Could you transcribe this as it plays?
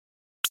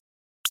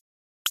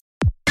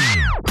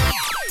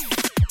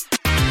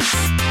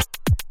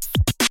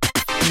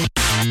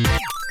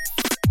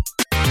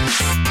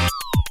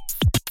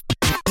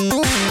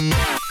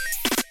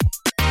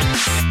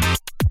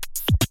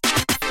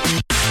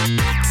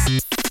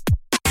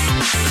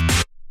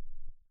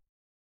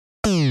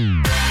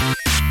Welcome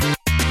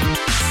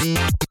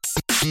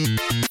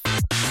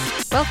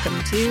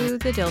to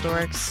the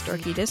Dealbreakers,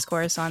 dorky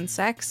discourse on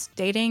sex,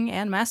 dating,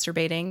 and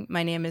masturbating.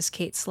 My name is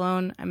Kate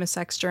Sloan. I'm a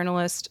sex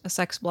journalist, a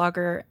sex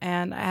blogger,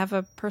 and I have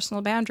a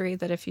personal boundary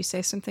that if you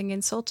say something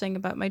insulting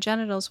about my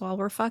genitals while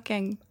we're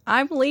fucking,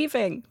 I'm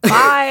leaving.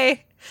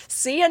 Bye.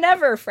 See you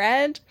never,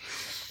 friend.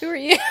 Who are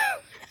you?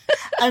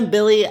 I'm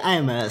Billy.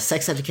 I'm a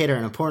sex educator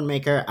and a porn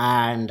maker,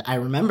 and I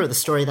remember the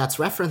story that's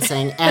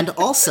referencing. And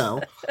also,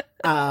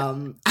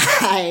 that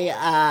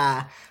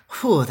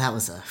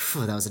was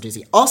a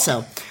doozy.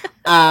 Also,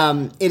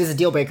 it is a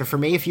deal breaker for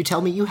me if you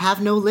tell me you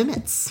have no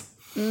limits.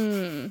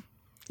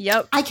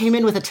 Yep. I came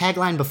in with a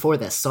tagline before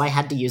this, so I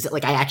had to use it.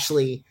 Like, I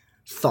actually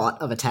thought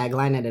of a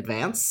tagline in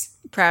advance.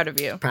 Proud of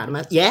you. Proud of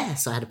myself. Yeah,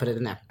 so I had to put it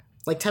in there.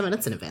 Like 10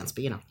 minutes in advance,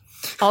 but you know.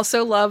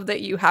 Also love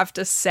that you have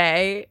to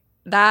say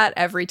that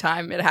every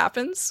time it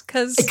happens,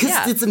 because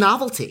it's a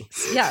novelty.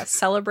 Yeah,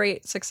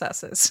 celebrate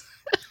successes.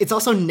 It's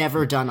also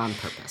never done on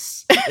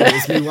purpose. It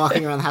is me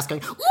walking around the house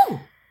going, ooh,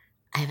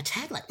 I have a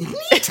tagline.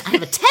 Neat, I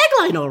have a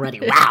tagline already.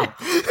 Wow.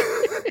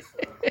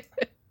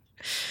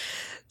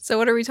 So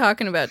what are we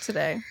talking about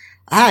today?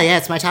 Yeah,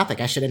 it's my topic.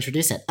 I should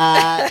introduce it.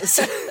 I'm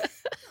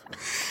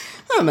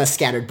a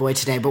scattered boy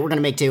today, but we're going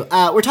to make do.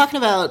 We're talking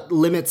about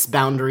limits,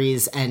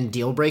 boundaries, and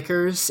deal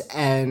breakers,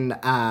 and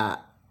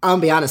I'll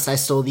be honest, I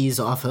stole these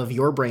off of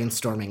your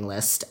brainstorming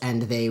list,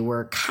 and they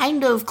were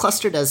kind of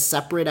clustered as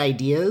separate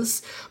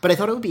ideas, but I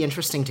thought it would be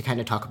interesting to kind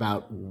of talk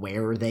about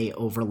where they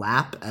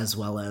overlap as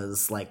well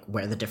as, like,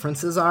 where the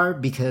differences are,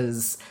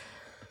 because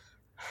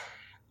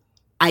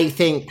I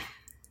think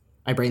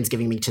my brain's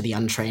giving me to the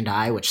untrained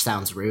eye, which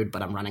sounds rude,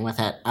 but I'm running with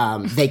it.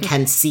 They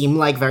can seem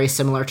like very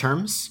similar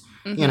terms,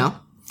 you know?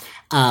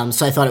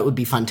 So I thought it would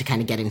be fun to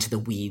kind of get into the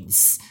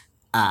weeds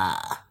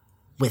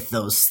with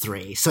those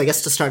three. So I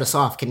guess to start us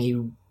off, can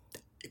you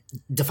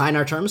define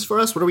our terms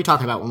for us? What are we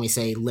talking about when we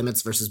say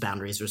limits versus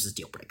boundaries versus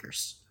deal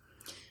breakers?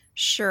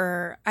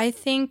 Sure. I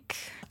think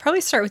I'll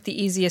probably start with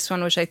the easiest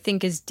one, which I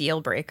think is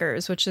deal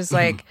breakers, which is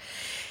like,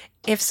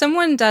 if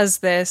someone does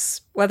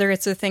this, whether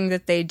it's a thing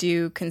that they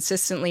do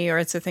consistently or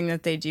it's a thing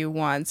that they do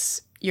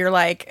once, you're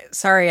like,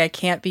 sorry, I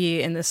can't be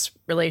in this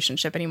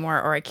relationship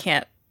anymore, or I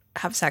can't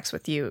have sex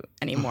with you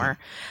anymore.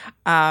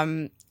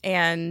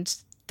 And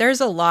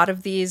there's a lot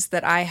of these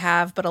that I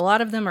have, but a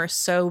lot of them are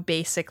so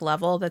basic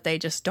level that they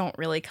just don't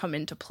really come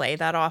into play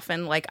that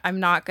often. Like,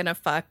 I'm not going to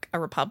fuck a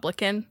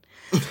Republican.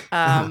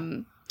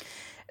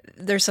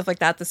 There's stuff like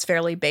that that's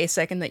fairly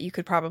basic and that you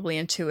could probably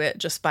intuit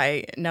just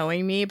by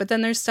knowing me. But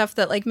then there's stuff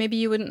that, like, maybe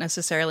you wouldn't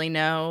necessarily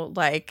know.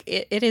 Like,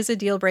 it is a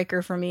deal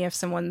breaker for me if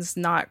someone's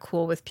not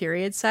cool with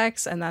period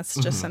sex. And that's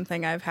just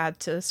something I've had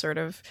to sort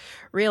of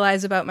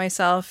realize about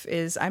myself,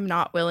 is I'm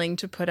not willing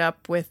to put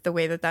up with the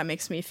way that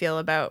makes me feel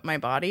about my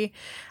body.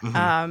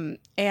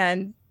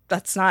 And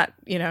that's not,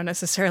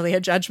 necessarily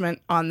a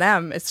judgment on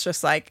them. It's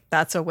just like,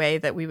 that's a way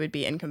that we would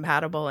be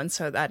incompatible. And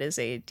so that is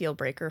a deal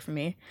breaker for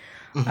me.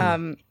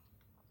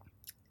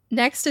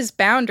 Next is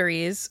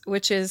boundaries,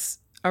 which is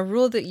a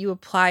rule that you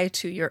apply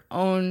to your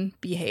own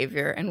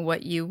behavior and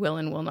what you will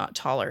and will not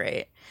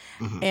tolerate.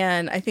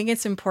 And I think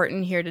it's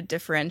important here to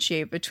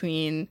differentiate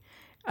between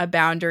a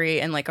boundary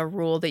and like a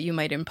rule that you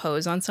might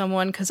impose on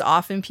someone, because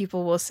often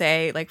people will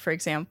say, like, for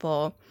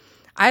example,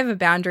 I have a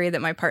boundary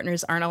that my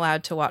partners aren't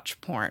allowed to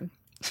watch porn.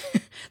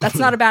 That's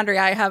not a boundary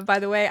I have, by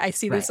the way. I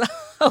see this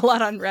a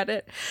lot on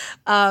Reddit.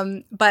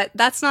 But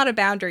that's not a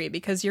boundary,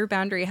 because your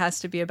boundary has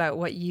to be about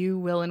what you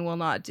will and will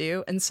not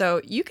do. And so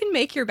you can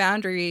make your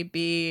boundary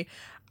be,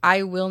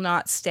 I will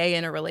not stay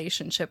in a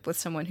relationship with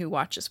someone who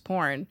watches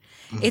porn.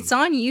 It's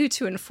on you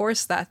to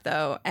enforce that,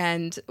 though.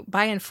 And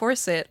by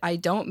enforce it, I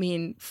don't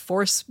mean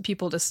force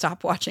people to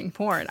stop watching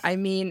porn. I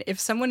mean, if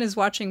someone is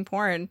watching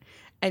porn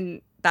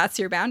and that's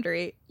your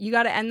boundary, you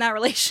got to end that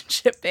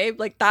relationship, babe.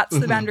 Like, that's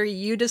the boundary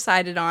you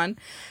decided on.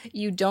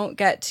 You don't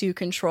get to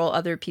control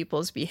other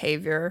people's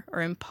behavior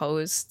or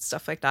impose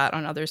stuff like that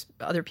on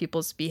other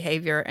people's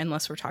behavior,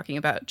 unless we're talking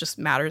about just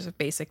matters of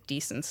basic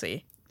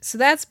decency. So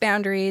that's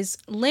boundaries.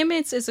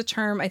 Limits is a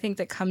term I think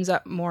that comes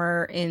up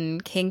more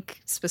in kink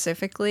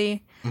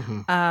specifically.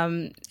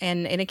 And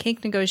in a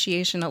kink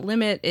negotiation, a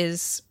limit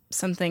is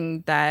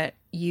something that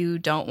you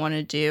don't want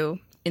to do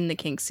in the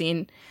kink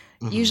scene.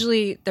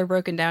 Usually they're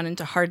broken down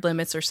into hard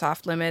limits or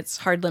soft limits.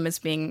 Hard limits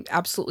being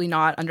absolutely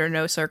not, under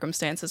no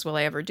circumstances will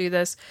I ever do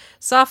this.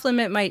 Soft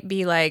limit might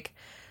be like,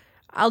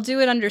 I'll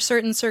do it under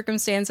certain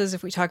circumstances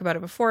if we talk about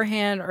it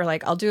beforehand, or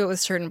like I'll do it with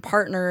certain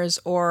partners,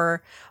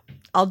 or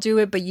I'll do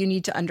it, but you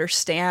need to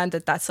understand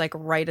that that's like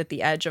right at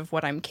the edge of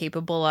what I'm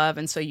capable of.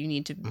 And so you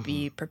need to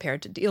be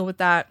prepared to deal with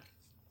that.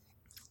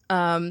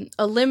 A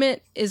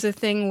limit is a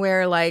thing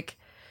where, like,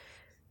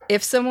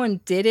 if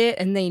someone did it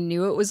and they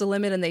knew it was a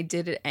limit and they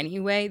did it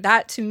anyway,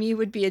 that to me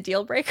would be a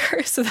deal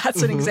breaker. So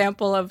that's an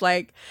example of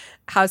like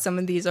how some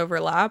of these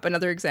overlap.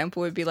 Another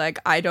example would be like,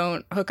 I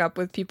don't hook up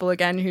with people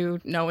again who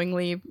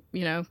knowingly,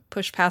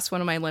 push past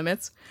one of my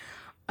limits.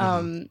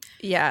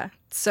 Yeah.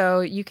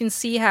 So you can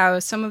see how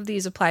some of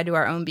these apply to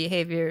our own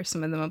behavior.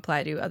 Some of them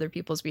apply to other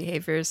people's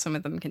behaviors. Some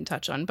of them can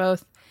touch on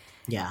both.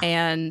 Yeah.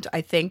 And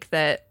I think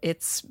that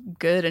it's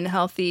good and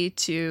healthy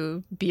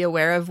to be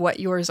aware of what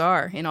yours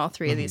are in all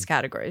three of these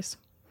categories.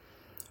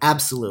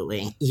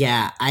 Absolutely.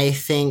 Yeah. I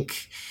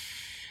think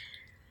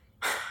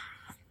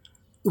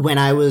when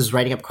I was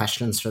writing up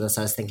questions for this,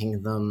 I was thinking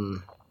of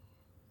them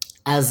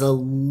as a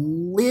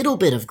little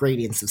bit of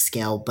gradients of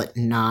scale, but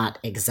not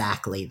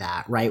exactly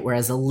that, right?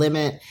 Whereas a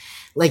limit,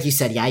 like you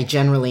said, yeah, I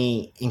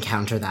generally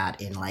encounter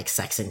that in like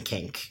sex and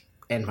kink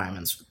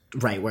environments,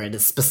 right? Where it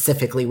is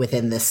specifically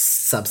within this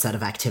subset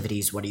of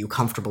activities. What are you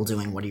comfortable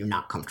doing? What are you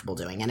not comfortable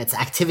doing? And it's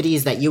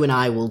activities that you and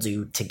I will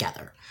do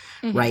together,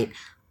 right?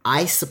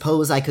 I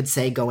suppose I could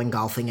say going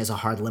golfing is a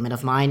hard limit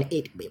of mine.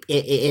 It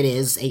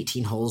is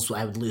 18 holes.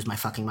 I would lose my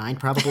fucking mind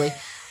probably.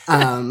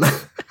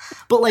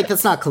 But like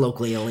that's not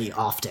colloquially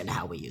often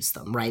how we use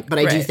them, right? But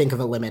I do think of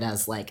a limit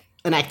as like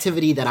an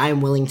activity that I am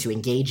willing to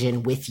engage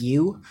in with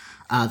you.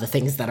 The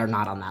things that are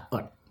not on that,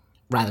 or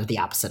rather the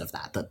opposite of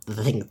that,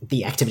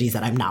 the activities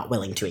that I'm not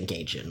willing to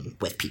engage in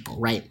with people,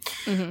 right?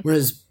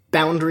 Whereas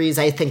boundaries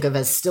I think of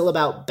as still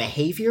about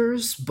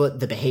behaviors,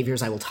 but the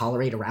behaviors I will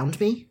tolerate around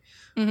me.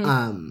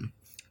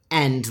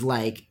 And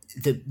like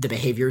the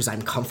behaviors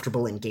I'm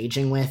comfortable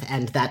engaging with,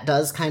 and that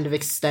does kind of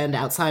extend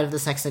outside of the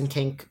sex and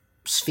kink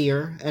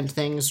sphere and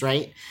things,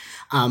 right?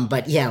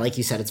 But yeah, like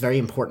you said, it's very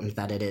important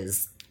that it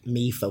is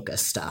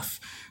me-focused stuff.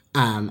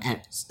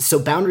 And so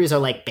boundaries are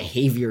like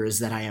behaviors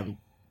that I am,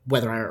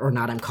 whether or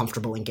not I'm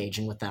comfortable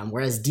engaging with them,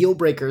 whereas deal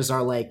breakers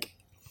are like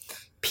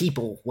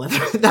people,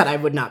 whether that I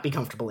would not be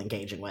comfortable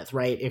engaging with,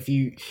 right?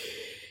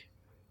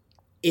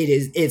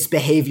 It's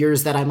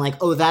behaviors that I'm like,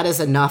 oh, that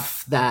is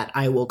enough that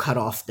I will cut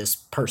off this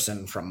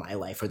person from my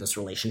life or this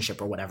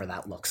relationship or whatever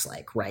that looks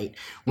like, right?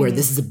 Where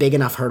this is a big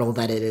enough hurdle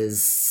that it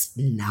is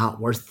not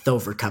worth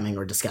overcoming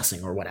or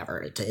discussing or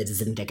whatever. It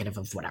is indicative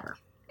of whatever.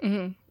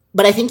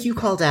 But I think you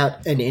called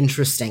out an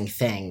interesting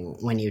thing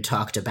when you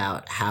talked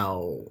about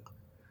how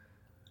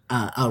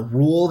a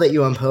rule that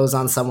you impose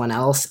on someone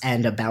else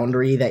and a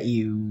boundary that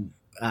you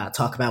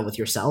talk about with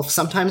yourself,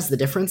 sometimes the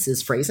difference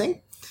is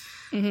phrasing.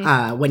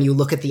 When you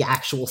look at the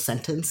actual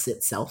sentence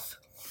itself,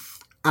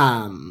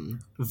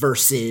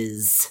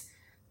 versus,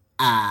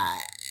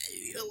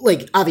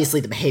 like, obviously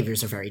the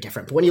behaviors are very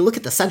different, but when you look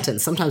at the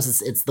sentence,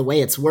 sometimes it's the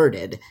way it's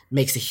worded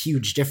makes a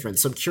huge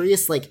difference. So I'm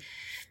curious, like,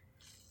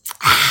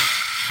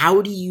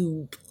 how do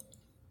you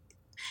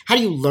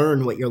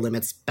learn what your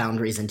limits,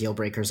 boundaries, and deal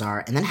breakers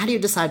are, and then how do you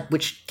decide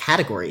which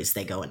categories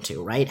they go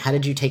into, right? How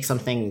did you take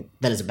something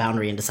that is a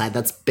boundary and decide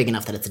that's big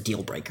enough that it's a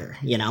deal breaker,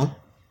 you know?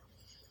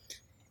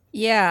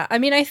 Yeah, I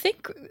mean, I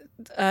think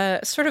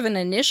sort of an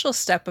initial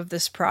step of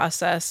this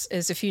process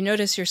is if you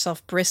notice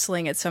yourself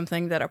bristling at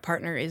something that a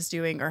partner is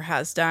doing or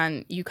has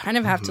done, you kind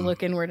of have to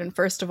look inward and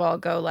first of all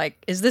go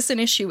like, is this an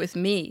issue with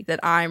me that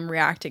I'm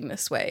reacting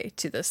this way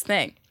to this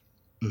thing?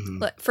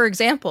 For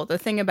example, the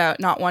thing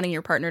about not wanting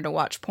your partner to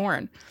watch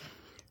porn.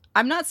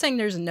 I'm not saying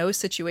there's no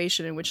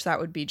situation in which that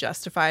would be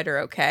justified or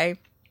okay.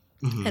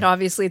 And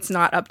obviously it's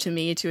not up to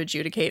me to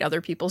adjudicate other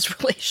people's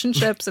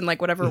relationships and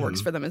like whatever works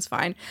for them is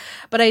fine.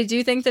 But I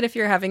do think that if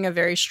you're having a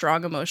very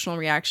strong emotional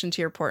reaction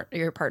to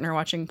your partner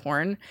watching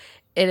porn,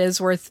 it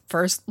is worth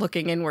first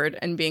looking inward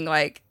and being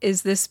like,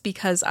 is this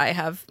because I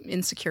have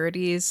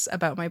insecurities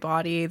about my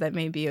body that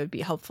maybe it would be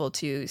helpful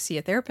to see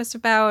a therapist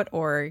about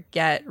or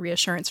get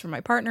reassurance from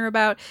my partner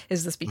about?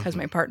 Is this because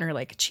my partner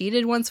like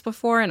cheated once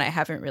before and I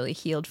haven't really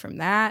healed from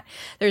that?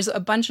 There's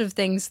a bunch of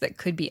things that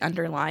could be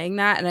underlying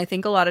that. And I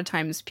think a lot of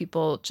times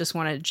people just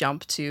want to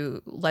jump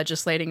to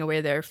legislating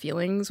away their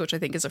feelings, which I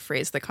think is a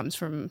phrase that comes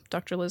from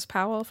Dr. Liz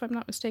Powell, if I'm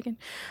not mistaken.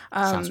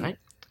 Sounds right.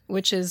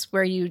 Which is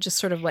where you just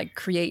sort of like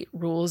create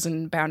rules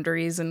and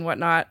boundaries and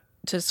whatnot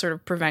to sort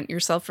of prevent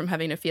yourself from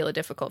having to feel a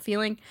difficult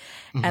feeling.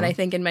 And I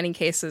think in many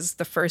cases,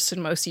 the first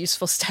and most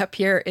useful step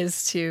here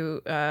is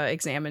to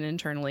examine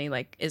internally,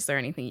 like, is there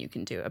anything you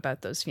can do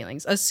about those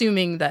feelings?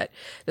 Assuming that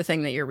the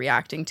thing that you're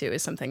reacting to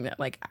is something that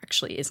like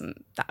actually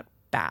isn't that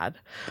bad.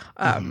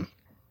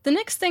 The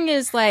next thing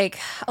is like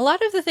a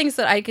lot of the things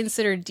that I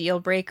consider deal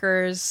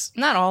breakers,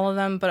 not all of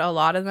them, but a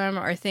lot of them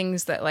are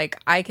things that like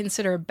I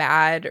consider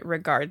bad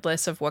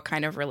regardless of what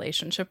kind of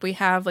relationship we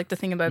have. Like the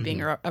thing about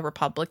being a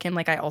Republican,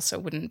 like I also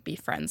wouldn't be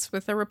friends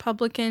with a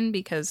Republican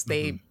because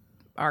they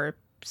are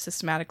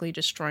systematically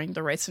destroying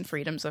the rights and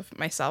freedoms of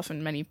myself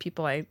and many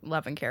people I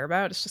love and care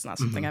about. It's just not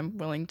something I'm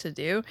willing to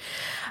do.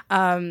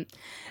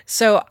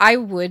 So I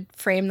would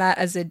frame that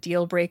as a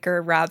deal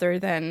breaker rather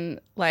than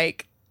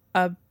like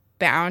a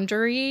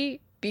boundary,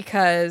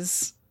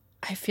 because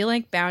I feel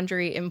like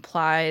boundary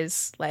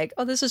implies like,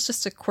 oh, this is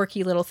just a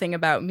quirky little thing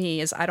about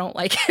me, is I don't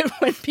like it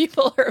when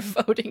people are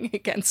voting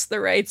against the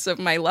rights of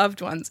my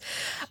loved ones.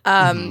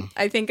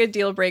 I think a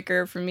deal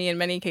breaker for me in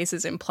many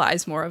cases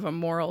implies more of a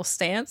moral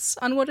stance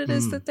on what it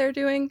is that they're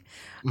doing.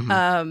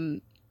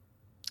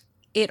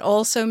 It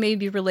also may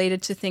be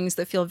related to things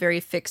that feel very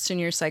fixed in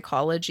your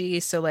psychology.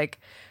 So like,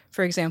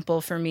 for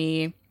example, for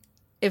me,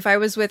 if I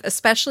was with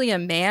especially a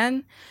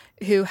man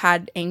who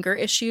had anger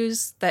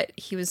issues that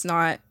he was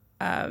not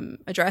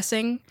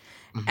addressing,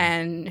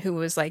 and who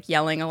was like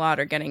yelling a lot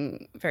or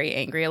getting very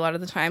angry a lot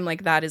of the time,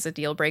 like that is a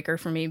deal breaker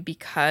for me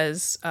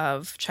because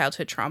of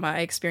childhood trauma I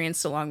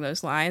experienced along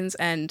those lines.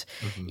 And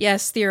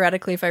yes,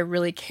 theoretically, if I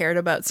really cared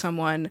about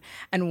someone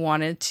and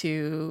wanted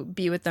to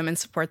be with them and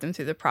support them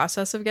through the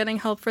process of getting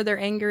help for their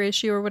anger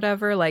issue or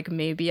whatever, like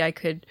maybe I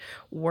could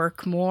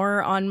work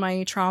more on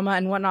my trauma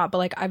and whatnot. But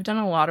like I've done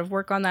a lot of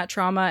work on that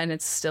trauma and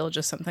it's still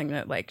just something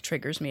that like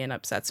triggers me and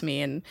upsets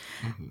me. And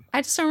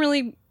I just don't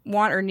really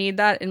want or need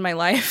that in my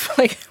life.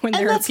 Like when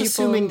there are people,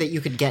 assuming that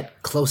you could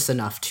get close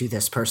enough to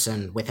this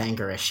person with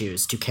anger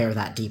issues to care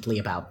that deeply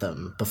about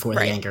them before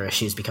the anger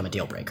issues become a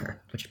deal breaker.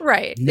 Which,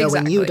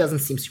 knowing you doesn't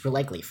seem super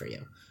likely for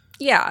you.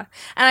 Yeah,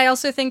 and I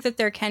also think that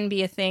there can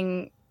be a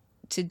thing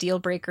to deal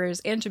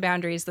breakers and to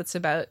boundaries that's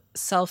about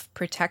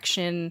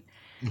self-protection.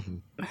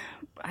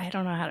 I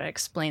don't know how to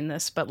explain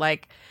this, but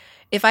like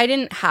if I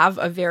didn't have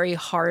a very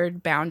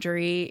hard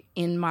boundary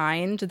in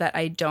mind that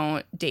I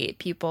don't date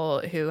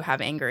people who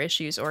have anger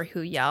issues or who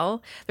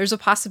yell, there's a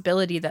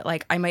possibility that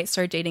like I might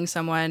start dating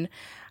someone,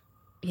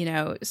 you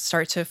know,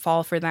 start to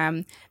fall for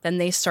them, then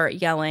they start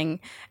yelling,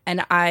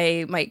 and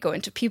I might go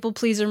into people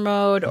pleaser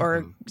mode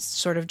or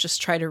sort of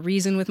just try to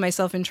reason with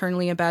myself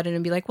internally about it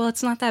and be like, well,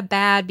 it's not that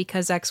bad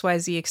because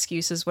XYZ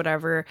excuses,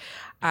 whatever,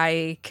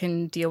 I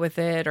can deal with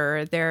it,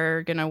 or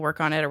they're going to work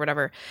on it or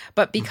whatever.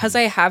 But because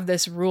I have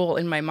this rule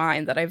in my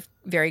mind that I've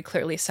very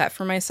clearly set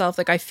for myself,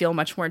 like I feel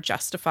much more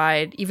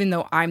justified, even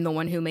though I'm the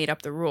one who made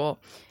up the rule,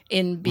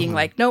 in being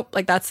like, nope,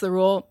 like that's the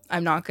rule.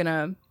 I'm not going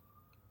to,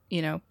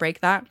 you know, break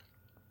that.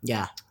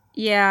 Yeah.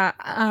 Yeah.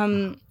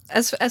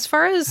 As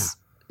far as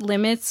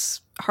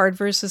limits, hard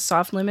versus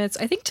soft limits,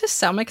 I think to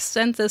some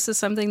extent this is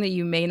something that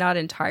you may not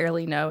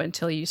entirely know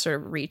until you sort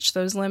of reach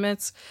those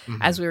limits,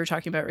 as we were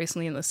talking about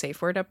recently in the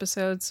safe word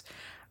episodes.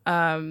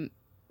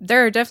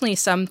 There are definitely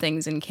some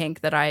things in kink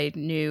that I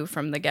knew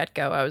from the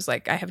get-go. I was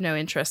like, I have no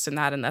interest in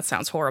that, and that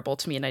sounds horrible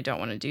to me, and I don't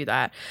want to do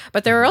that.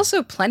 But there are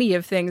also plenty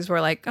of things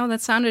where like, oh,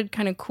 that sounded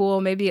kind of cool.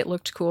 Maybe it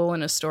looked cool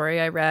in a story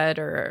I read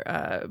or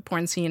a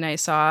porn scene I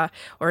saw,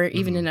 or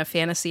even in a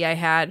fantasy I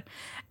had.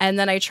 And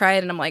then I try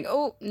it, and I'm like,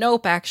 oh,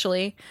 nope,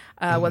 actually,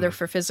 whether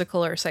for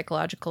physical or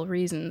psychological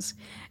reasons.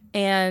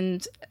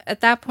 And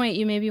at that point,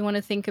 you maybe want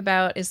to think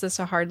about, is this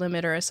a hard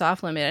limit or a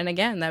soft limit? And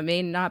again, that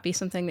may not be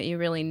something that you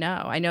really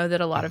know. I know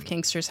that a lot of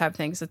kinksters have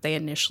things that they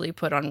initially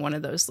put on one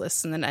of those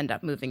lists and then end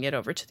up moving it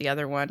over to the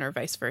other one, or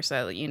vice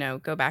versa, you know,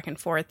 go back and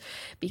forth,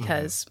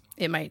 because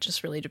it might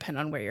just really depend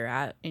on where you're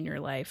at in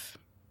your life.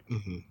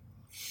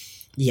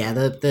 Yeah,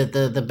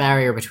 the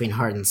barrier between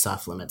hard and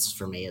soft limits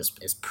for me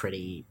is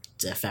pretty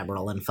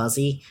ephemeral and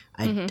fuzzy.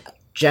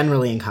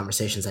 Generally, in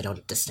conversations, I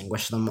don't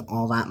distinguish them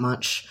all that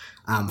much.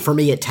 For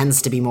me, it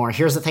tends to be more,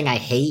 here's the thing I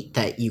hate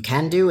that you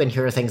can do, and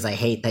here are things I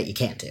hate that you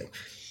can't do.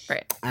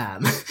 Right.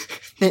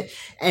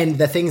 And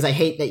the things I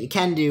hate that you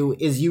can do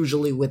is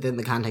usually within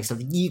the context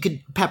of, you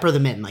could pepper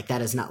them in. Like,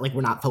 that is not, like,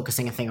 we're not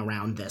focusing a thing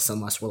around this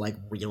unless we're, like,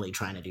 really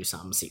trying to do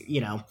something,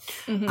 you know?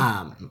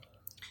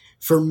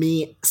 For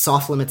me,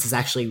 soft limits is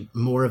actually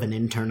more of an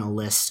internal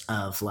list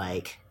of,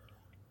 like,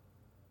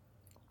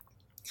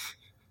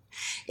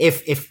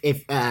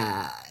 if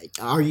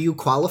are you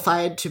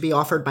qualified to be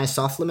offered my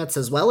soft limits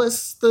as well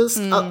as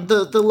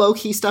the low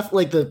key stuff,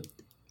 like the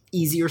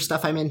easier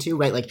stuff I'm into,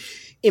 right? Like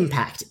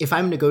impact. If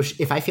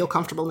I feel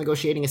comfortable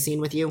negotiating a scene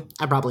with you,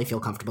 I probably feel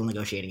comfortable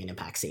negotiating an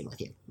impact scene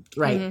with you,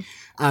 right?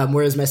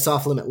 Whereas my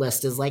soft limit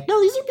list is like, no,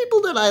 these are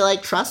people that I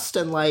like trust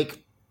and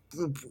like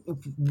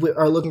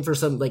are looking for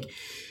some like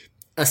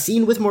a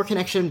scene with more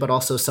connection, but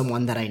also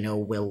someone that I know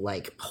will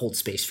like hold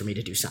space for me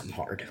to do something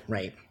hard,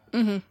 right?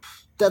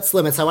 That's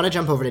limits. I want to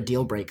jump over to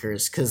deal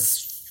breakers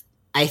because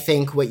I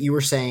think what you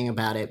were saying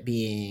about it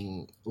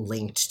being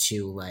linked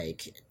to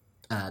like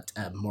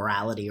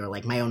morality or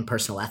like my own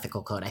personal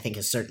ethical code, I think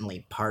is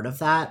certainly part of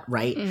that,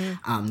 right?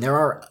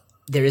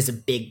 There is a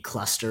big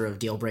cluster of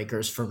deal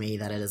breakers for me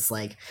that it is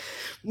like,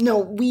 no,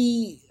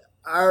 we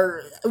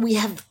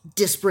have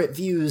disparate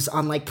views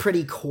on like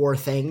pretty core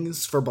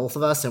things for both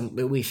of us,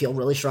 and we feel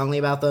really strongly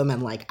about them,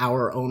 and like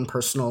our own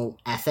personal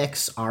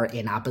ethics are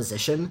in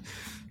opposition.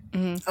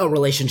 A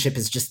relationship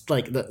is just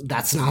like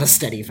that's not a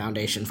steady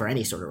foundation for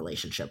any sort of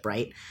relationship,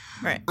 right?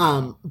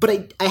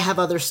 But I have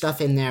other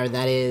stuff in there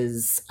that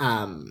is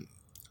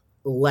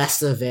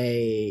less of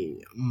a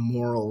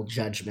moral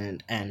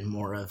judgment and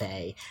more of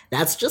a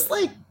that's just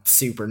like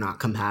super not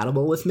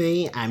compatible with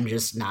me. I'm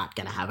just not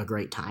gonna have a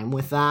great time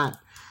with that.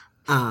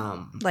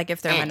 Like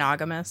if they're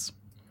monogamous,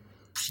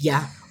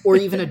 yeah, or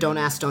even a don't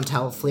ask, don't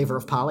tell flavor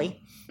of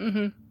poly.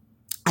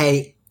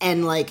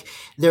 And like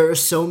there are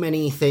so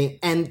many things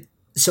and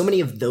so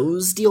many of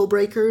those deal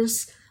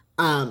breakers.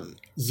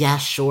 Yeah,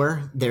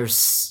 sure.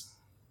 There's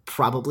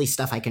probably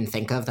stuff I can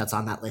think of that's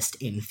on that list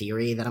in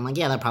theory that I'm like,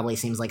 yeah, that probably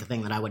seems like a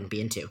thing that I wouldn't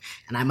be into,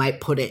 and I might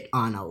put it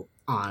on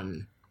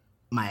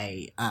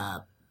my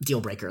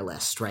deal breaker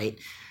list, right?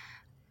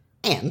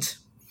 And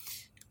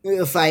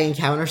if I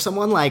encounter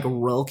someone like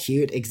real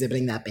cute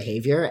exhibiting that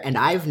behavior, and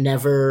I've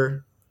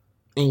never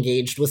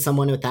engaged with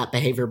someone with that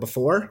behavior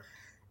before,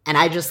 and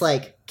I just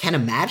like can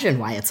imagine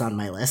why it's on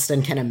my list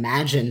and can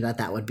imagine that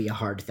that would be a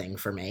hard thing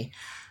for me.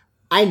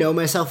 I know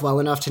myself well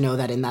enough to know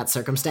that in that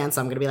circumstance,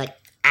 I'm going to be like,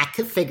 I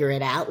could figure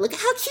it out. Look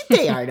how cute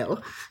they are,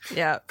 though.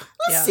 Yeah.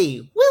 We'll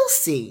see. We'll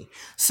see.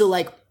 So,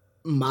 like,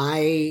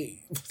 my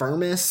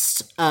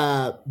firmest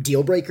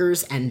deal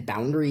breakers and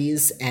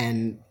boundaries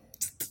and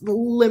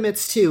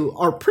limits, too,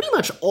 are pretty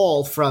much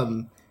all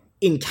from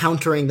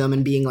encountering them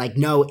and being like,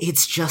 no,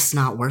 it's just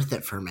not worth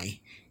it for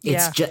me.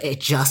 It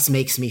just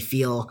makes me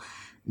feel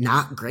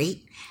not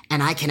great.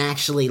 And I can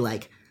actually,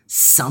 like,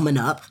 summon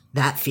up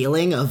that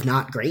feeling of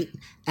not great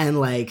and,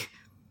 like,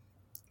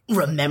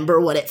 remember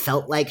what it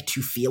felt like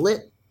to feel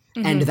it.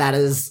 Mm-hmm. And that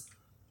is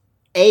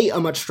a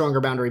much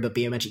stronger boundary, but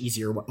B, a much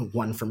easier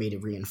one for me to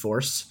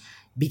reinforce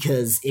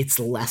because it's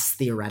less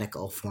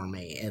theoretical for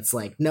me. It's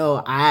like,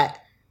 no,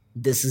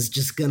 this is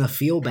just gonna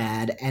feel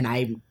bad. And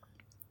I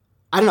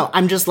don't know.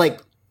 I'm just like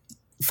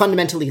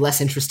fundamentally less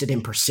interested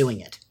in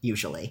pursuing it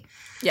usually.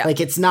 Yeah. Like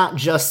it's not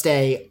just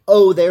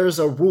there's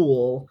a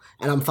rule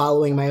and I'm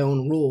following my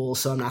own rule,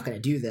 so I'm not going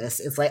to do this.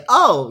 It's like,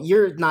 oh,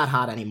 you're not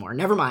hot anymore.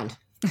 Never mind.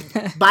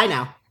 Bye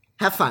now.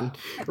 Have fun.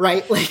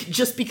 Right? Like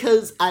just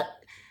because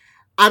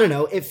I don't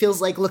know, it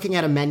feels like looking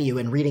at a menu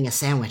and reading a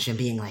sandwich and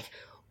being like,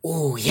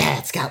 oh yeah,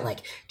 it's got like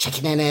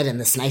chicken in it and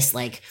this nice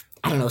like,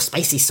 I don't know,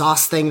 spicy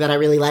sauce thing that I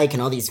really like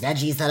and all these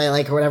veggies that I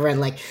like or whatever.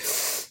 And like,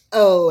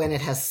 oh, and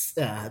it has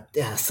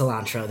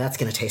cilantro. That's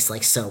going to taste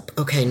like soap.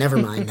 Okay, never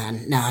mind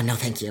then. No,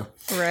 thank you.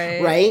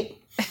 Right?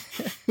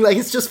 Like,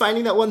 it's just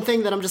finding that one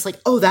thing that I'm just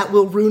like, oh, that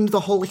will ruin the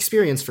whole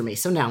experience for me.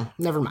 So no,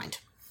 never mind.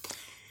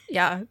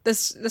 Yeah,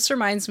 this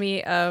reminds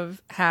me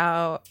of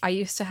how I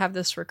used to have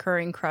this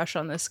recurring crush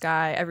on this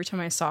guy. Every time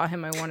I saw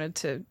him, I wanted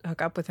to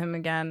hook up with him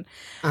again.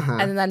 Uh-huh.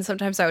 And then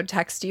sometimes I would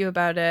text you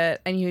about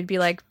it, and you would be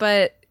like,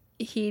 but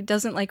he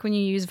doesn't like when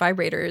you use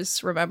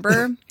vibrators,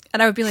 remember?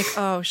 And I would be like,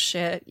 oh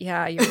shit,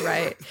 yeah, you're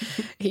right.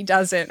 He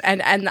doesn't.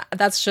 And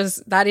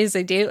that is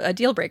a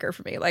deal breaker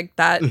for me. Like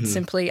that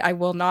simply, I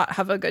will not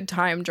have a good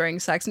time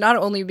during sex. Not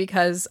only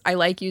because I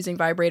like using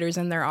vibrators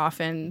and they're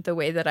often the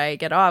way that I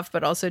get off,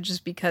 but also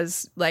just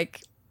because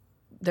like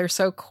they're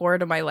so core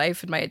to my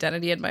life and my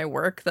identity and my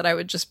work that I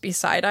would just be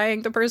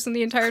side-eyeing the person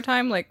the entire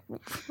time. Like,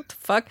 what the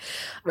fuck?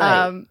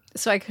 Right.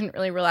 So I couldn't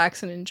really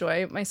relax and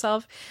enjoy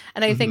myself.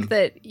 And I think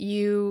that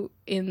you,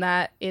 in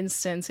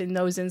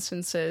those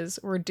instances,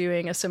 were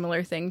doing a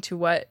similar thing to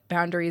what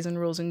boundaries and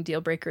rules and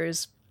deal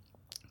breakers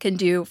can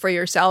do for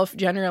yourself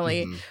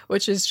generally,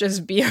 which is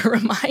just be a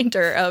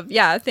reminder of,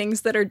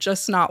 things that are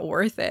just not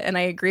worth it. And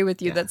I agree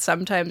with you that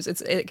sometimes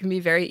it can be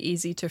very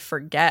easy to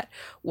forget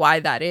why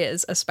that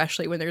is,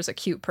 especially when there's a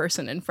cute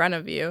person in front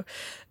of you.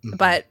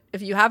 But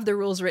if you have the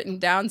rules written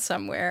down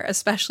somewhere,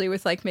 especially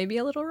with like maybe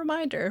a little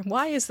reminder,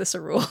 why is this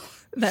a rule?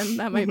 Then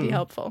that might be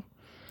helpful.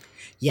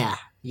 Yeah,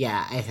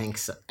 I think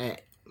so.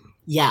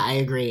 I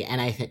agree.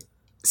 And I think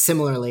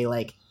similarly,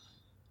 like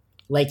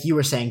you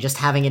were saying, just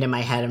having it in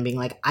my head and being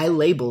like, I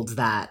labeled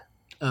that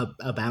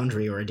a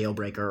boundary or a deal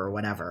breaker or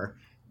whatever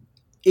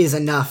is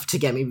enough to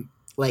get me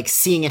like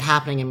seeing it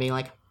happening and being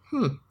like,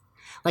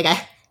 like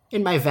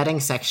in my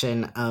vetting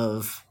section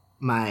of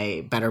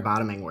my better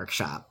bottoming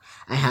workshop,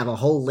 I have a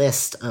whole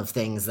list of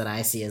things that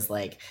I see as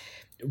like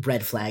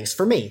red flags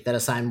for me that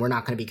assign we're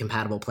not going to be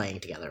compatible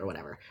playing together or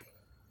whatever.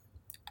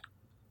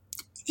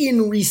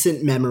 In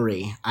recent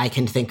memory, I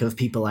can think of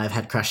people I've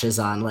had crushes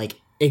on, like,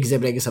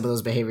 exhibiting some of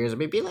those behaviors and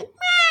me being like,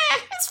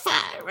 it's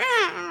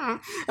fine.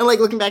 And like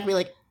looking back and be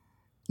like,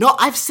 no,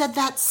 I've said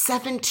that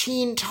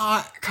 17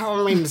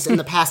 times in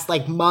the past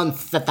like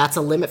month that's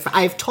a limit.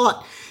 I've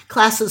taught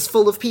classes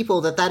full of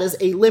people that is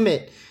a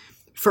limit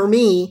for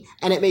me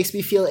and it makes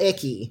me feel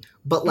icky.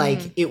 But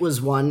like it was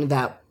one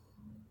that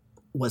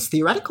was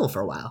theoretical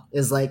for a while.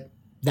 Is like,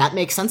 that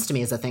makes sense to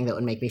me as a thing that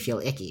would make me feel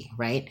icky,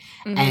 right?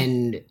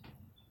 And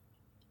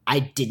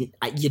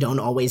you don't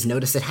always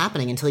notice it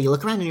happening until you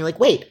look around and you're like,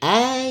 wait,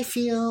 I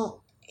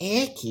feel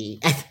icky.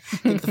 I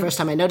think the first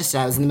time I noticed it,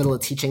 I was in the middle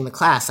of teaching the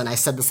class and I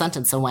said the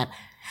sentence and went,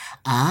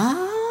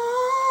 oh,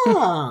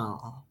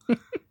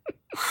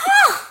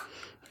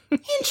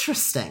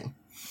 interesting.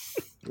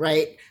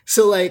 Right?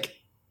 So like,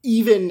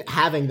 even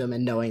having them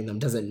and knowing them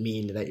doesn't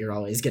mean that you're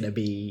always going to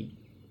be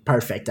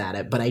perfect at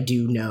it. But I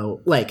do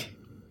know, like,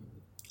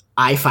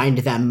 I find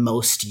them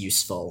most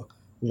useful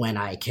when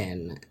I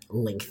can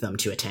link them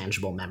to a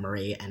tangible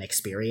memory and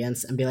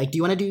experience and be like, do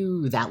you want to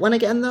do that one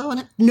again, though?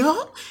 And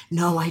no,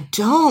 I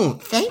don't.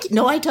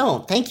 No, I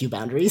don't. Thank you,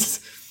 boundaries.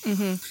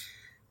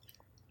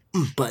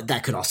 But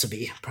that could also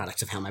be a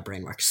product of how my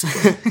brain works.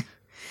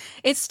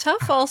 It's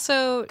tough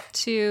also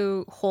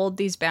to hold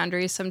these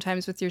boundaries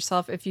sometimes with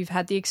yourself if you've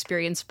had the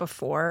experience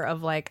before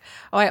of like,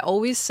 oh, I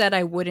always said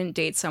I wouldn't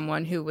date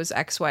someone who was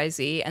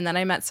XYZ, and then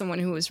I met someone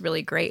who was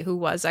really great who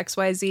was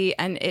XYZ,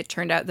 and it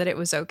turned out that it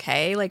was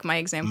okay. Like my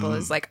example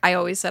is like, I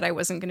always said I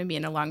wasn't going to be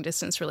in a long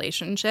distance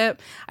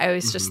relationship. I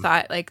always just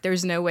thought like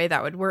there's no way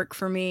that would work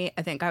for me.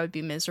 I think I would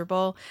be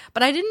miserable,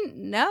 but I didn't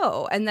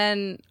know. And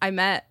then I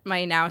met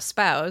my now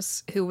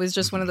spouse who was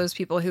just one of those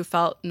people who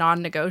felt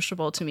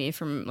non-negotiable to me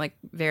from like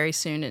very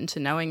very soon into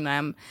knowing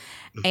them.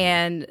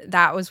 And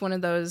that was one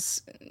of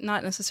those,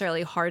 not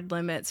necessarily hard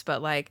limits,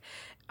 but like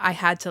I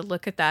had to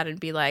look at that and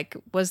be like,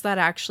 was that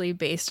actually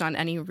based on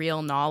any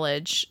real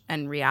knowledge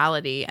and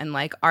reality? And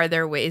like, are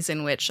there ways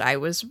in which I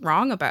was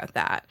wrong about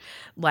that?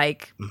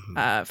 Like,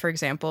 for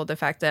example, the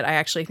fact that I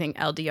actually think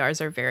LDRs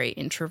are very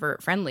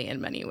introvert friendly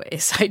in many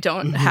ways. I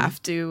don't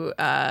have to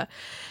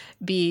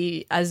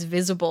be as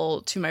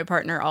visible to my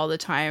partner all the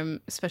time,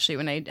 especially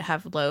when I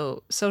have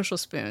low social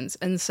spoons.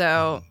 And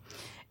so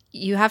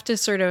you have to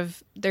sort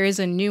of, there is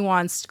a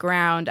nuanced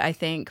ground, I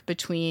think,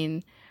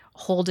 between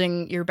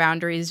holding your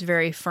boundaries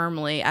very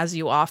firmly, as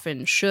you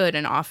often should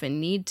and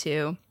often need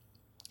to,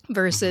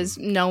 versus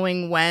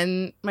knowing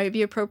when might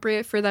be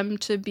appropriate for them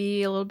to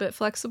be a little bit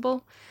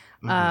flexible.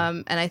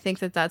 And I think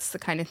that that's the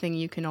kind of thing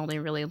you can only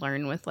really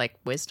learn with like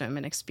wisdom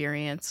and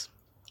experience.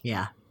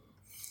 Yeah.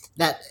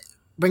 That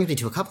brings me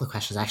to a couple of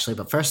questions, actually.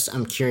 But first,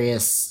 I'm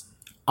curious,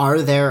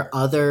 are there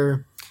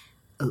other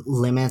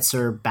limits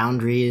or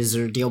boundaries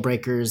or deal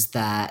breakers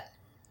that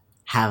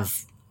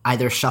have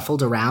either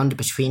shuffled around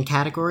between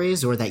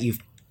categories or that you've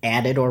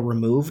added or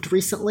removed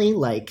recently?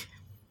 Like,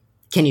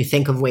 can you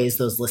think of ways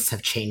those lists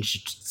have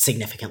changed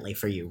significantly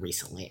for you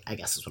recently, I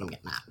guess is what I'm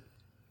getting at.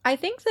 I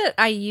think that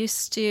I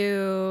used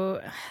to,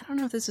 I don't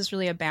know if this is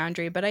really a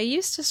boundary, but I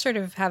used to sort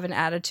of have an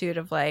attitude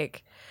of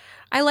like,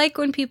 I like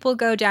when people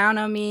go down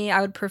on me.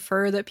 I would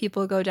prefer that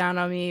people go down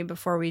on me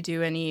before we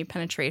do any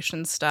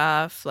penetration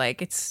stuff.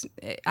 Like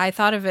I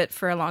thought of it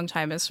for a long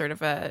time as sort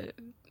of a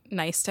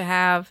nice to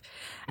have.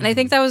 And I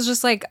think that was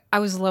just like, I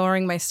was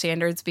lowering my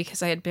standards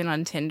because I had been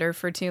on Tinder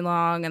for too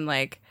long and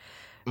like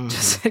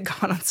just had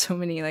gone on so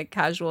many like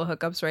casual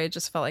hookups where I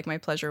just felt like my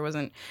pleasure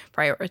wasn't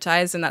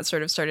prioritized. And that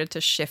sort of started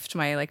to shift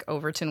my like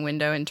Overton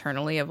window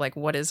internally of like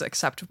what is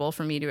acceptable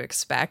for me to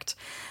expect.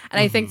 And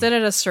I think that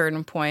at a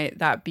certain point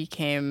that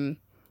became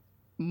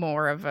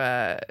more of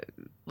a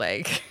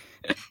like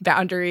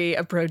boundary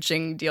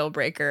approaching deal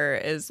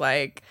breaker is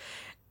like,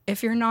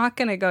 if you're not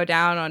going to go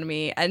down on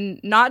me, and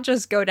not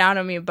just go down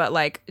on me, but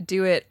like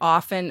do it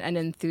often and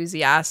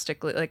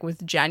enthusiastically, like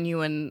with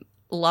genuine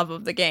love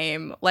of the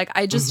game. Like,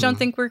 I just don't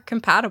think we're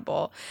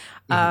compatible.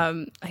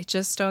 I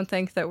just don't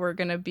think that we're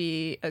going to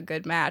be a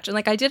good match. And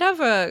like, I did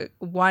have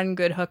one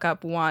good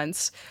hookup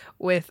once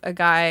with a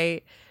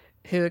guy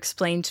who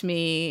explained to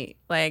me,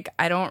 like,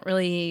 I don't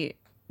really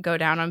go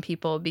down on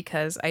people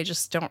because I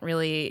just don't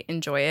really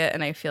enjoy it.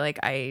 And I feel like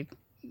I'm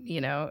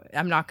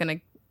not going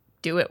to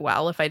do it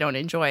well if I don't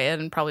enjoy it,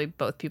 and probably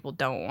both people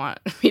don't want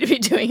me to be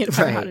doing it if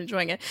I'm not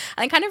enjoying it.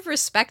 And I kind of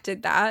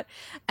respected that,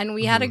 and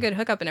we had a good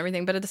hookup and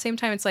everything, but at the same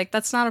time it's like,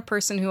 that's not a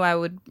person who I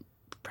would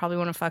probably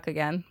want to fuck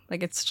again.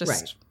 Like, it's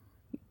just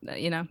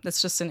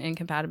that's just an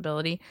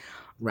incompatibility.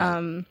 I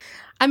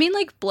mean,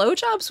 like,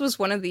 blowjobs was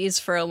one of these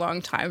for a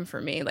long time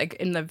for me, like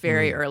in the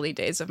very early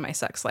days of my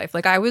sex life.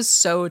 Like, I was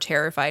so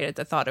terrified at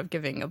the thought of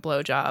giving a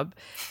blowjob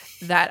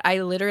that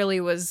I literally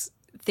was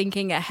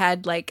thinking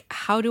ahead, like,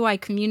 how do I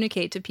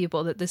communicate to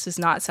people that this is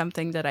not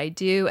something that I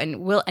do, and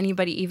will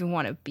anybody even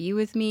want to be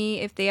with me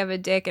if they have a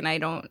dick and I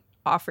don't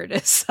offer to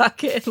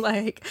suck it?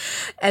 Like,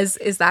 is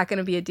that going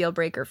to be a deal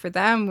breaker for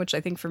them? Which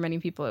I think for many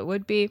people it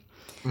would be.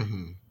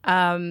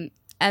 And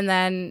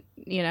then,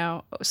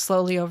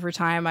 slowly over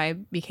time I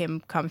became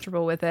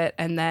comfortable with it,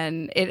 and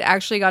then it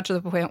actually got to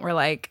the point where,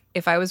 like,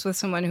 if I was with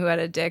someone who had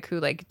a dick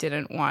who like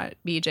didn't want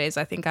BJs,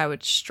 I think I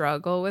would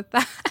struggle with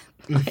that.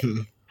 Like,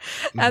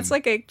 that's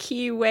like a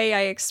key way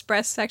I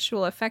express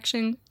sexual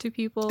affection to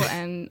people,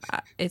 and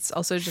it's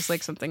also just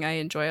like something I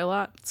enjoy a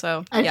lot.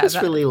 So I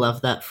really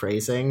love that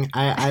phrasing.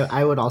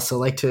 I would also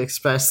like to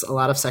express a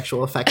lot of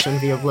sexual affection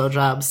via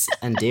blowjobs,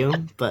 and do,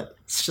 but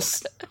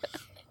it's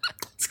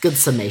a good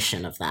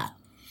summation of that.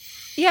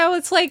 Yeah, well,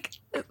 it's like,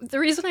 the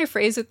reason I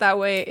phrase it that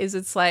way is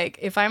it's like,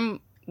 if I'm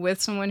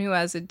with someone who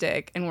has a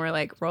dick and we're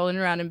like rolling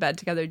around in bed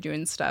together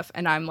doing stuff,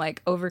 and I'm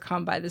like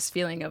overcome by this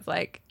feeling of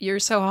like, you're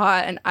so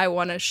hot and I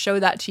want to show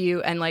that to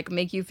you and like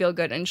make you feel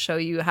good and show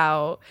you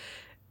how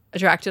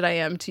attracted I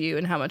am to you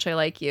and how much I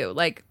like you,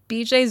 like,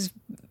 BJ's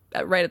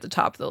right at the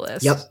top of the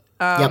list. Yep.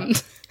 I'm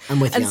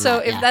with you. And on so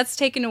that, if that's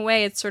taken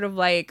away, it's sort of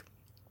like,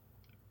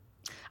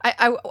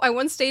 I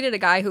once dated a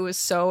guy who was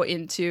so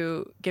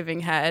into giving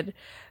head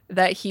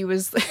that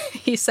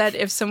he said,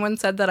 if someone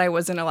said that I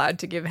wasn't allowed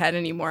to give head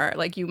anymore,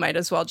 like, you might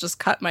as well just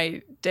cut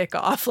my dick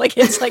off. Like,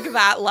 it's like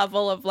that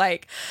level of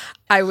like,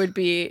 I would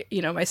be,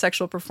 my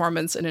sexual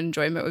performance and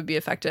enjoyment would be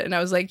affected. And I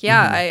was like,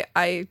 yeah,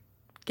 I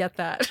get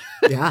that.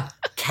 Yeah,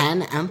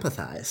 can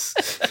empathize.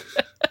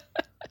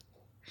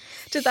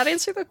 Did that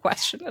answer the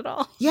question at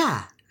all?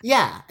 Yeah,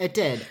 it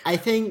did. I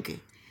think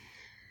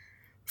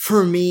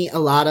for me,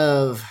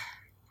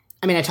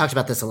 I talked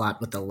about this a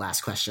lot with the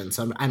last question,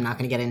 so I'm not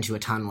going to get into a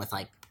ton with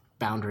like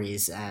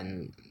boundaries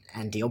and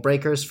deal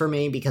breakers for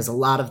me, because a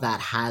lot of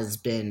that has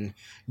been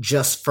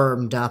just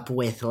firmed up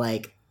with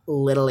like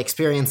little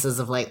experiences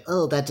of like,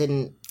 oh, that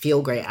didn't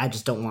feel great, I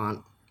just don't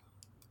want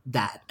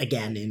that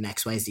again in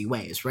XYZ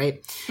ways,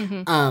 right?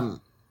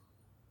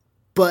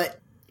 But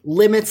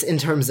limits in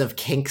terms of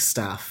kink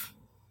stuff,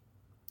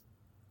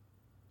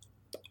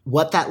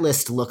 what that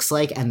list looks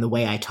like and the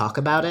way I talk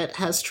about it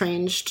has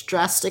changed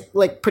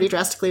pretty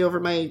drastically over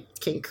my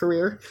kink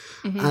career.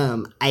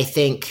 I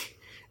think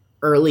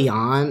early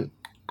on,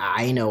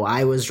 I know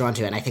I was drawn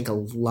to it, and I think a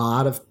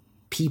lot of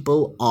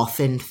people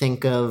often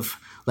think of,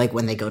 like,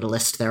 when they go to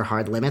list their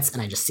hard limits,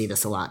 and I just see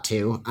this a lot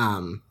too,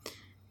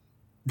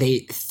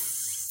 they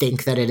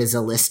think that it is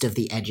a list of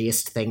the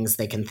edgiest things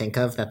they can think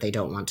of that they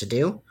don't want to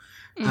do.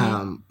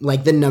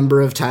 Like, the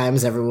number of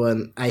times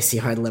I see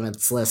hard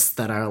limits lists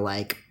that are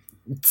like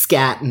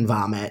scat and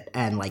vomit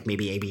and like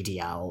maybe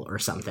ABDL or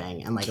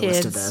something, and like Kids, a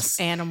list of this.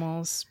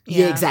 Animals.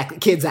 Yeah, exactly.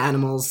 Kids,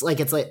 animals. Like,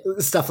 it's like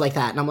stuff like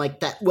that. And I'm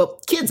like,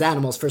 kids,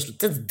 animals,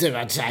 first,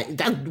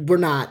 we're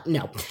not,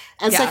 no.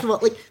 And second of all,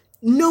 like,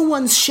 no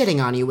one's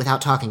shitting on you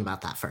without talking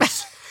about that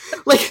first.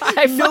 Like,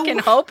 I fucking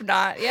hope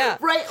not. Yeah.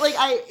 Right. Like,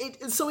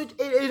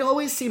 it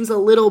always seems a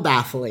little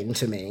baffling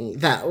to me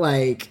that,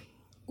 like,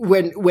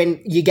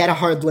 when you get a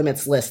hard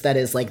limits list that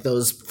is like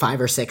those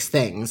 5 or 6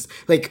 things,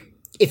 like,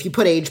 if you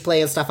put age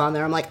play and stuff on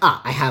there, I'm like,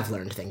 I have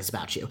learned things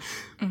about you.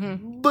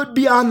 But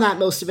beyond that,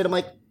 most of it, I'm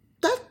like,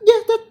 that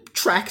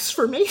tracks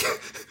for me.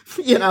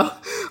 You know?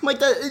 I'm like,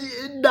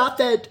 not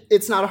that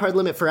it's not a hard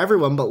limit for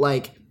everyone, but,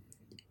 like,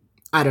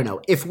 I don't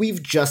know. If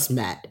we've just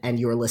met and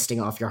you're listing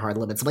off your hard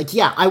limits, I'm like,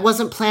 yeah, I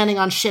wasn't planning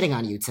on shitting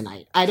on you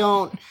tonight. I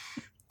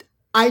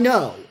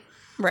know.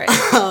 Right.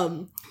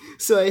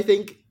 So I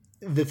think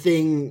the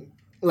thing,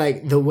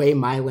 like, the way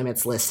my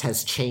limits list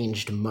has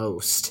changed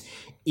most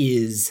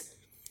is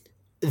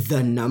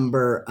the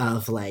number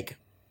of, like,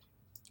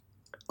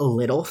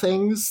 little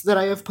things that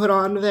I have put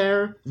on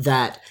there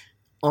that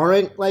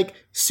aren't, like,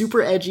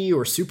 super edgy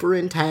or super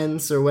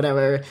intense or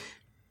whatever.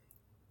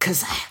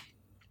 Because,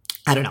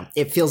 I don't know,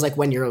 it feels like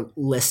when your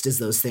list is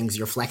those things,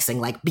 you're flexing,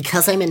 like,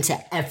 because I'm into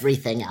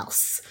everything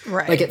else.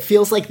 Right. Like, it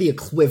feels like the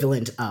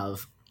equivalent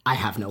of I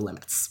have no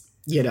limits,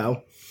 you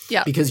know?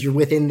 Yeah. Because you're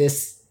within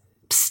this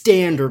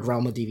standard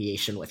realm of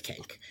deviation with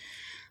kink.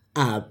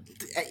 And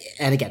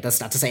again,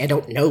 that's not to say I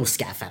don't know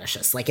scat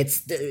fetishists. Like, it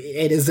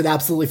is an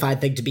absolutely fine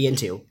thing to be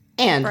into.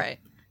 And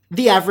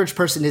the average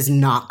person is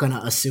not going to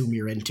assume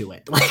you're into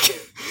it. Like,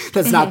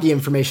 that's not the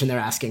information they're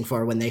asking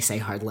for when they say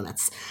hard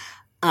limits.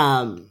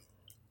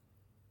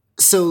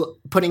 So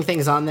putting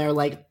things on there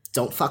like,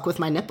 don't fuck with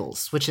my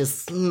nipples, which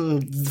is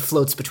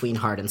floats between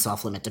hard and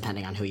soft limit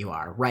depending on who you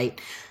are, right?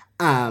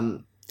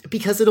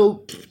 Because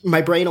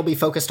my brain will be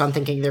focused on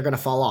thinking they're going to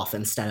fall off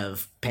instead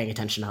of paying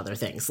attention to other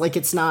things. Like,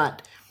 it's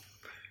not,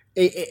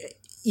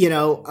 you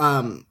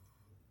know,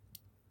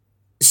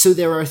 so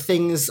there are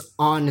things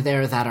on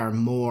there that are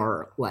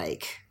more,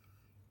 like,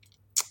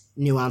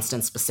 nuanced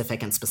and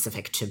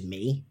specific to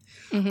me.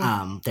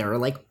 There are,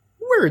 like,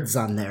 words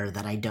on there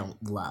that I don't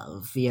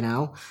love, you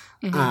know?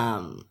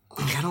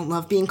 I don't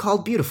love being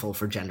called beautiful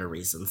for gender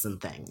reasons and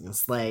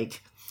things.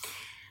 Like,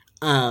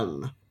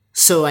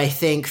 so I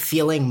think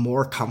feeling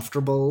more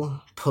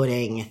comfortable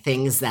putting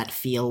things that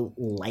feel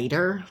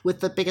lighter,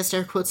 with the biggest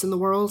air quotes in the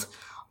world,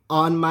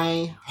 on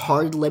my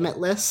hard limit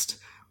list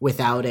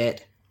without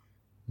it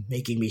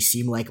making me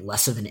seem like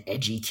less of an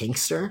edgy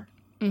kinkster,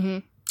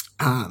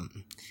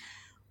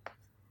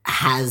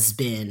 has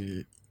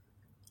been,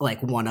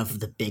 like, one of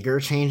the bigger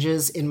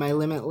changes in my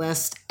limit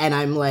list. And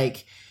I'm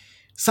like,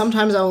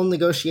 sometimes I'll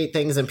negotiate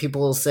things and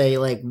people will say,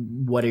 like,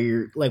 what are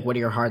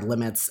your hard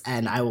limits?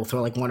 And I will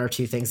throw, like, 1 or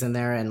 2 things in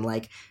there and,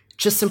 like,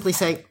 just simply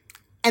say,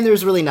 and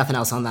there's really nothing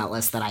else on that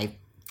list that I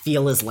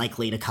feel is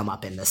likely to come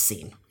up in this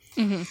scene.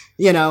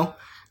 You know?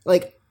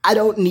 Like, I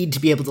don't need to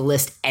be able to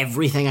list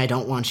everything I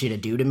don't want you to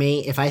do to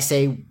me. If I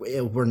say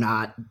we're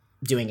not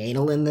doing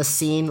anal in this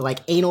scene, like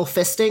anal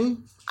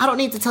fisting, I don't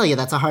need to tell you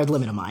that's a hard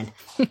limit of mine.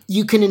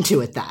 You can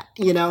intuit that,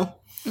 you know?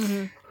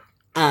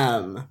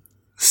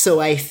 So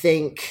I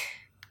think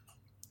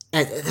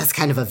that's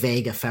kind of a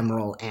vague,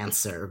 ephemeral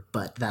answer,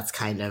 but that's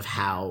kind of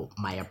how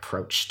my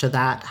approach to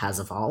that has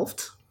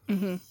evolved.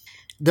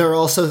 There are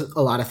also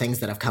a lot of things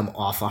that have come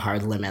off a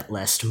hard limit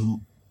list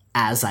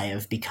as I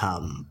have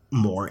become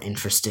more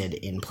interested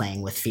in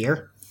playing with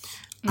fear.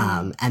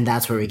 And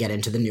that's where we get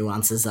into the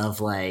nuances of,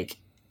 like,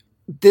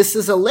 this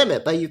is a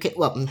limit, but you can,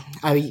 well,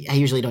 I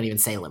usually don't even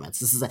say limits.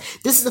 This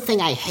is a thing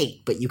I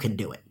hate, but you can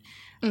do it.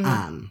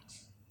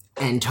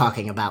 And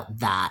talking about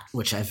that,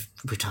 which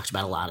we've talked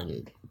about a lot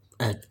in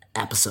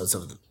episodes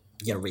of,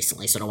 you know,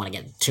 recently, so I don't want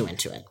to get too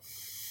into it.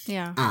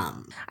 Yeah.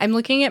 I'm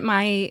looking at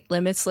my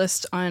limits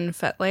list on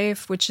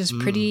FetLife, which is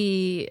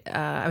pretty,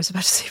 I was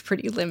about to say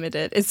pretty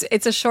limited.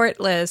 It's a short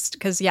list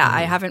because,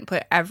 I haven't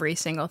put every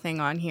single thing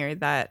on here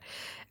that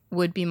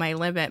would be my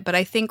limit. But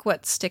I think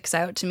what sticks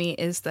out to me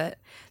is that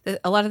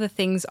a lot of the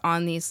things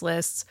on these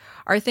lists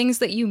are things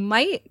that you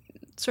might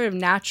sort of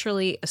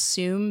naturally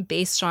assume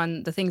based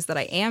on the things that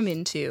I am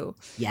into.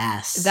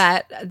 Yes.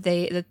 That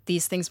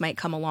these things might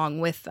come along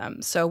with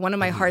them. So one of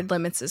my hard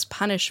limits is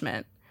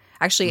punishment.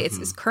 Actually,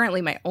 it's currently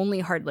my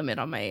only hard limit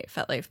on my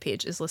FetLife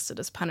page is listed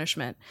as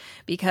punishment,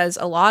 because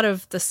a lot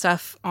of the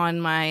stuff on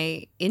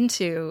my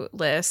into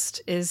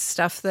list is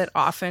stuff that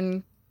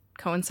often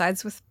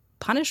coincides with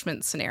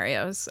punishment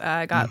scenarios.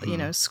 I got,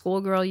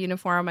 schoolgirl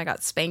uniform, I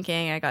got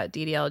spanking, I got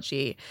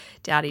DDLG,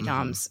 daddy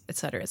doms, et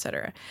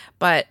cetera.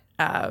 But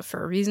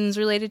for reasons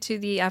related to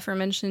the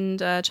aforementioned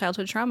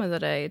childhood trauma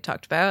that I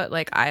talked about,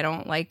 like, I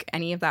don't like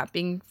any of that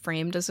being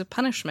framed as a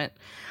punishment.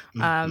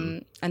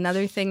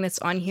 Another thing that's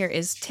on here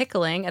is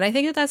tickling. And I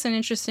think that that's an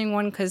interesting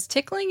one because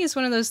tickling is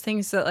one of those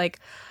things that, like,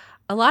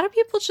 a lot of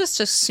people just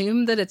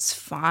assume that it's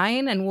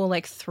fine and will,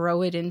 like,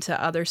 throw it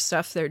into other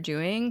stuff they're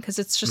doing because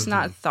it's just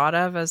not thought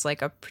of as,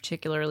 like, a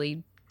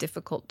particularly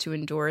difficult to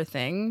endure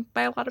thing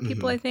by a lot of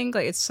people. I think,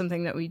 like, it's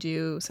something that we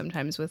do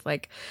sometimes with,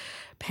 like,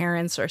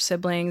 parents or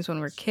siblings when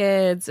we're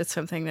kids. It's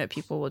something that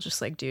people will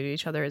just, like, do to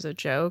each other as a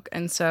joke.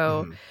 And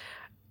so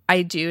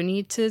I do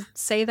need to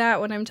say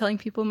that when I'm telling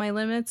people my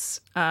limits,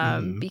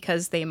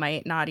 because they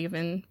might not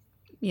even,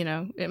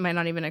 it might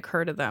not even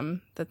occur to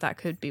them that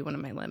could be one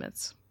of my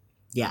limits.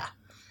 Yeah.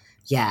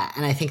 Yeah,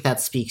 and I think that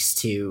speaks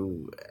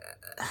to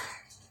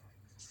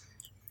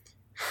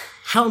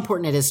how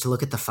important it is to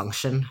look at the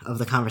function of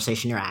the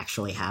conversation you're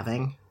actually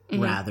having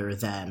rather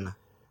than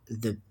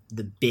the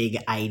big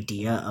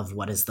idea of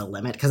what is the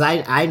limit. Because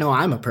I know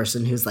I'm a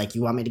person who's like,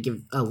 you want me to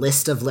give a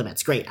list of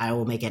limits? Great, I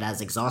will make it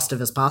as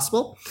exhaustive as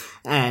possible.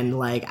 And,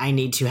 like, I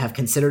need to have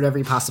considered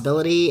every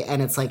possibility.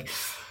 And it's like,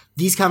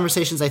 these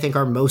conversations I think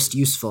are most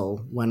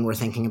useful when we're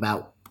thinking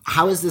about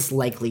how is this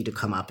likely to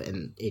come up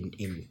in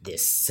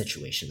this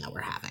situation that we're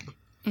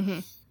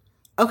having?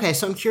 Okay,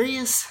 so I'm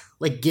curious,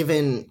 like,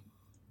 given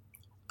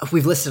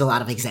we've listed a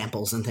lot of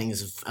examples and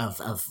things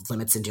of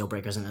limits and deal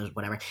breakers and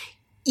whatever,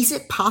 is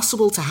it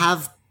possible to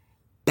have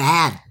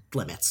bad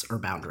limits or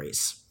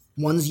boundaries,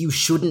 ones you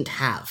shouldn't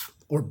have,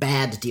 or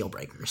bad deal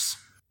breakers?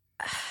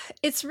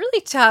 It's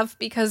really tough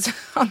because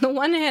on the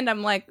one hand,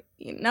 I'm like,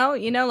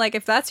 like,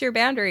 if that's your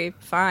boundary,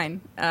 fine.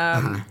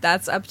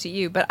 That's up to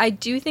you. But I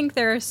do think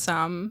there are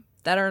some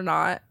that are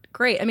not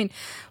great. I mean,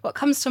 what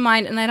comes to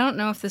mind, and I don't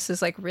know if this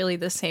is, like, really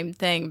the same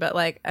thing, but,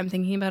 like, I'm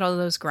thinking about all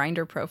those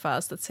Grindr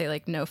profiles that say,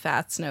 like, no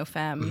fats, no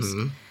femmes.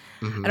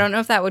 I don't know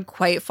if that would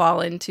quite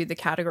fall into the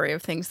category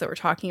of things that we're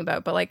talking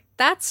about, but, like,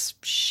 that's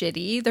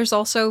shitty. There's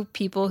also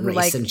people who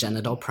race and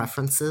genital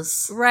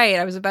preferences. Right.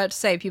 I was about to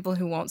say people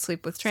who won't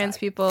sleep with trans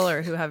people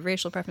or who have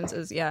racial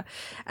preferences. Yeah.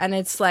 And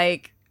it's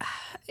like,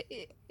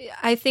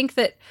 I think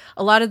that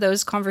a lot of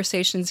those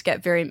conversations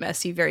get very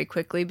messy very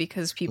quickly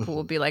because people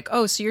will be like,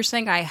 oh, so you're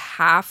saying I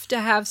have to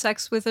have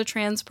sex with a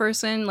trans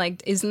person?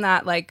 Like, isn't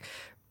that, like,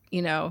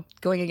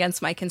 going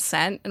against my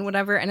consent and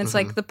whatever? And it's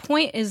like, the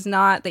point is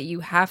not that you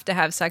have to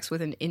have sex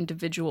with an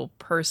individual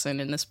person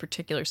in this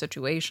particular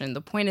situation. The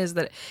point is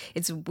that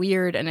it's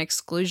weird and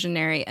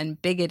exclusionary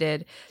and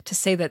bigoted to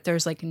say that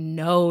there's, like,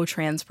 no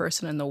trans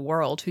person in the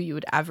world who you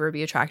would ever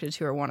be attracted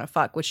to or want to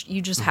fuck, which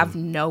you just have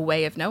no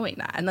way of knowing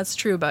that. And that's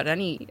true about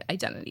any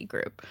identity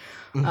group.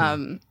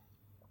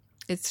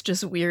 It's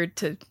just weird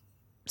to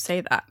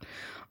say that.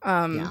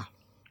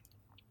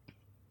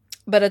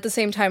 But at the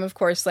same time, of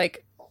course,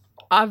 like,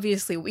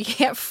 obviously we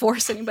can't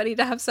force anybody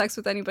to have sex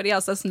with anybody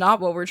else. That's not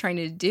what we're trying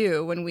to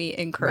do when we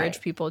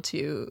encourage people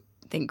to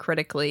think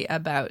critically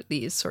about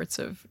these sorts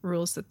of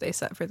rules that they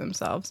set for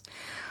themselves.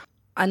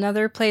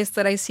 Another place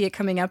that I see it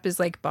coming up is,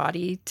 like,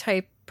 body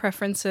type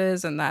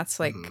preferences, and that's,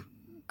 like,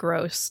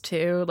 gross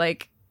too.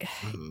 Like,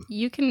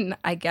 you can,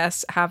 I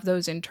guess, have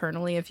those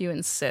internally if you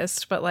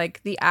insist, but,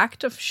 like, the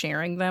act of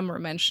sharing them or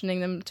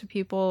mentioning them to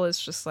people is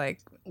just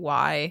like,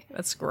 why?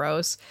 That's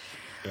gross.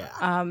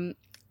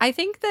 I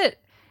think that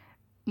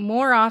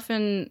more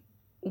often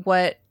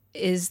what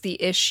is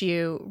the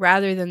issue,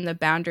 rather than the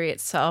boundary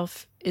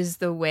itself, is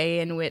the way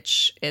in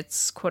which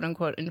it's quote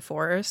unquote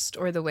enforced,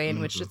 or the way in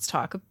which it's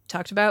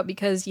talked about.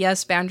 Because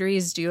yes,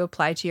 boundaries do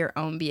apply to your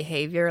own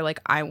behavior. Like,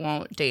 I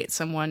won't date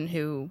someone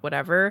who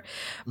whatever,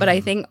 but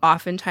I think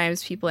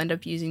oftentimes people end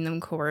up using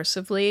them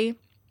coercively,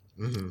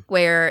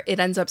 where it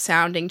ends up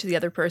sounding to the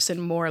other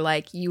person more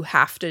like you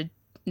have to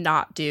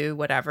not do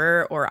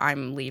whatever, or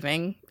I'm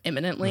leaving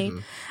imminently.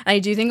 And I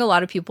do think a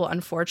lot of people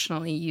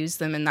unfortunately use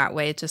them in that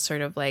way to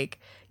sort of, like,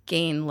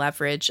 gain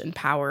leverage and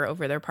power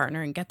over their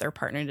partner and get their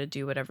partner to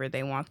do whatever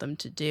they want them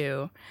to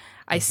do.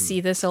 I see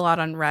this a lot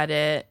on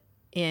Reddit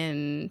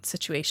in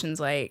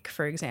situations like,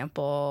 for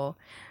example,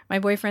 my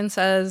boyfriend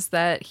says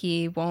that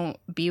he won't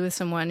be with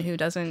someone who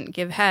doesn't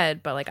give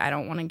head, but, like, I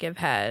don't want to give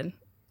head.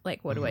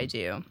 Like, what do I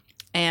do?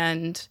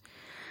 And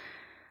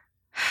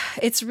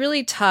it's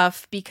really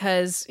tough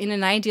because in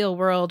an ideal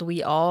world,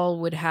 we all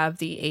would have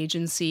the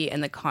agency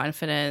and the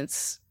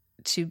confidence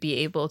to be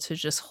able to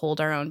just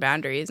hold our own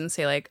boundaries and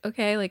say, like,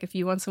 okay, like, if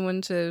you want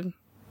someone to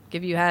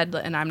give you head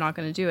and I'm not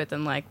going to do it,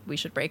 then, like, we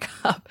should break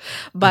up.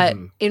 But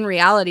in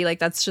reality, like,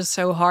 that's just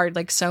so hard.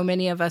 Like, so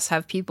many of us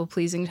have people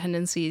pleasing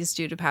tendencies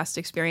due to past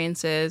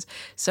experiences.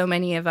 So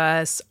many of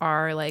us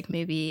are, like,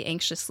 maybe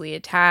anxiously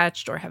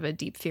attached or have a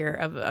deep fear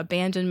of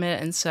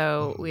abandonment. And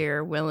so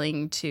we're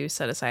willing to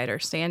set aside our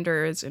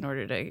standards in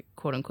order to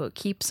quote unquote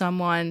keep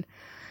someone.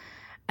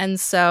 And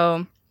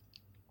so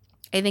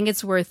I think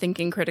it's worth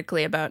thinking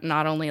critically about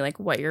not only, like,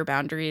 what your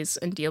boundaries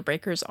and deal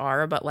breakers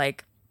are, but,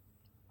 like,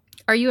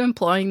 Are you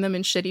employing them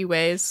in shitty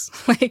ways?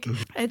 Like,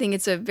 I think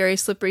it's a very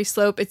slippery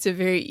slope. It's a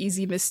very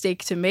easy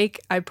mistake to make.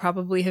 I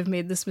probably have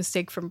made this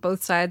mistake from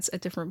both sides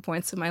at different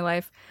points in my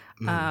life.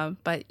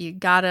 But you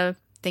gotta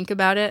think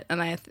about it.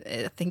 And I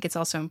think it's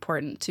also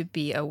important to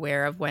be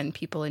aware of when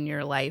people in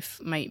your life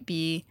might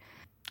be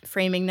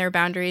framing their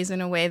boundaries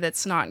in a way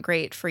that's not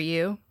great for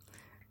you.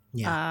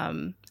 Yeah.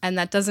 And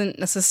that doesn't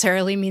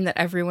necessarily mean that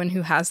everyone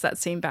who has that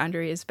same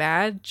boundary is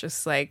bad.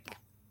 Just like,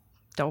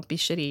 don't be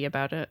shitty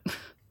about it.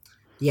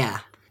 Yeah.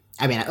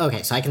 I mean,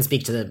 okay, so I can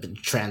speak to the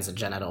trans and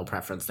genital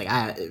preference thing.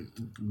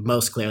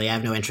 Most clearly, I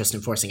have no interest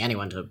in forcing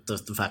anyone to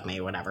fuck me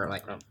or whatever.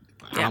 Like, I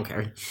don't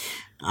care.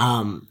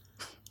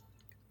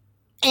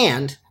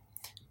 And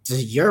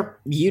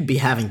you'd be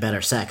having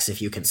better sex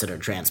if you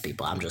considered trans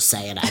people. I'm just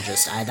saying.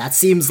 That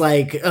seems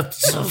like a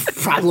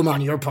problem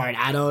on your part.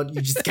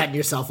 You just cutting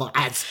yourself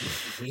off.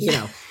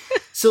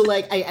 So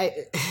like,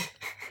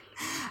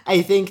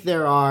 I think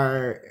there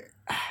are.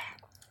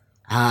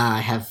 I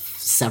have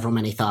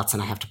many thoughts,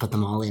 and I have to put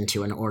them all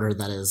into an order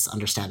that is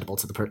understandable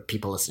to the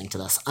people listening to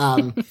this.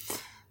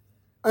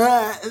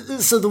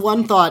 So the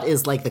one thought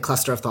is like the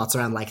cluster of thoughts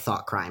around like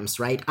thought crimes,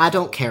 right? I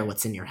don't care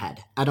what's in your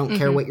head. I don't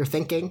care what you're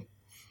thinking.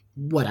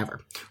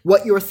 Whatever.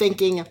 What you're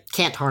thinking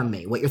can't harm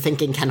me. What you're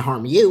thinking can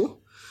harm you.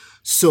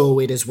 So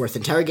it is worth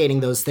interrogating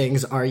those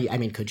things.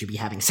 Could you be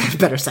having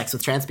better sex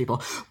with trans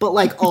people? But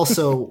like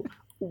also...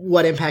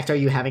 what impact are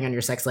you having on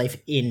your sex life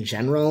in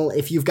general?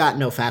 If you've got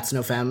no fats,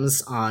 no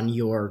femmes on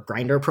your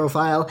Grindr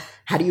profile,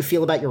 how do you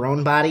feel about your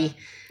own body?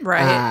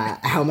 Right.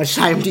 How much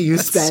time do you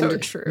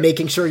spend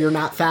making sure you're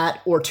not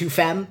fat or too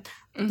femme?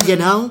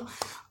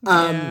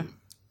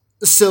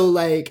 So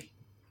like,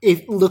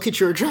 look at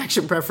your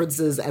attraction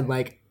preferences and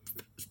like,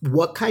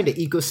 what kind of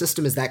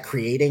ecosystem is that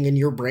creating in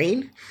your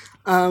brain?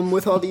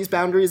 With all these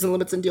boundaries and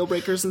limits and deal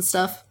breakers and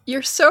stuff.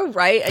 You're so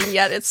right, and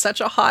yet it's such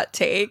a hot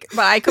take,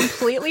 but I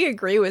completely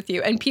agree with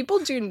you. And people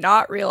do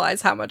not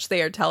realize how much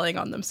they are telling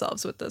on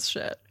themselves with this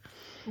shit.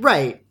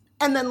 Right.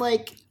 And then,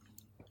 like,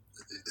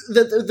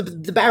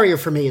 the barrier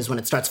for me is when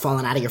it starts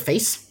falling out of your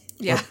face.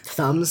 Yeah. Or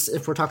thumbs,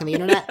 if we're talking the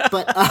internet.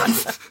 But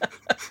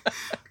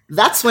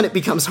that's when it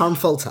becomes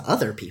harmful to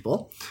other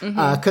people,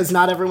 because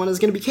not everyone is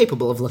going to be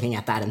capable of looking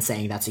at that and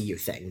saying that's a you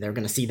thing. They're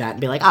going to see that and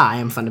be like, I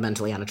am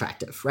fundamentally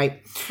unattractive,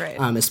 right? Right.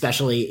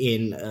 Especially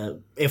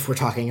in if we're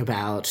talking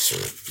about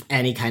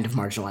any kind of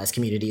marginalized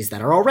communities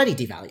that are already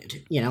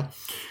devalued,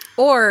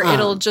 Or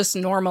it'll just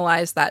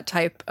normalize that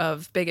type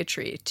of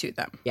bigotry to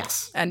them.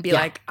 Yes. And be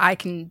like, I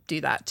can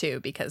do that too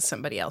because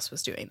somebody else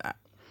was doing that.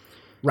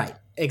 Right,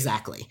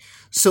 exactly.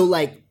 So,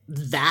 like,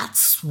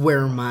 that's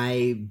where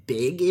my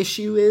big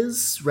issue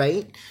is,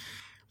 right?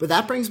 But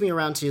that brings me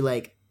around to,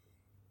 like,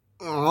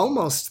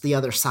 almost the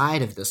other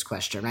side of this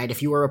question, right?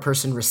 If you are a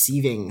person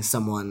receiving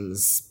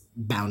someone's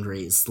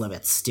boundaries,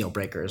 limits, deal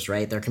breakers,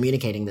 right? They're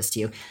communicating this to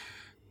you.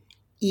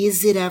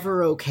 Is it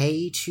ever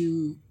okay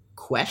to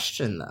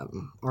question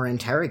them or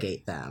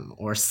interrogate them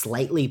or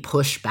slightly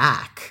push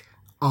back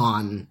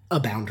on a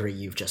boundary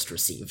you've just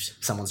received,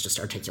 someone's just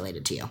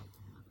articulated to you?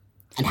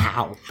 And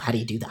how? How do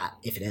you do that,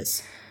 if it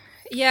is?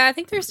 Yeah, I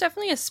think there's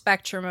definitely a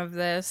spectrum of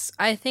this.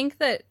 I think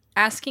that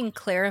asking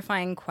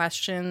clarifying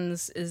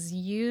questions is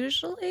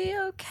usually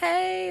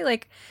okay.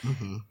 Like,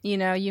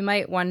 you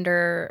might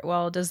wonder,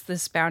 well, does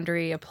this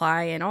boundary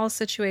apply in all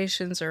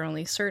situations or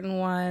only certain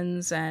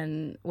ones?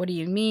 And what do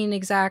you mean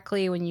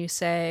exactly when you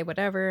say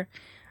whatever?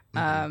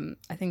 I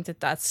think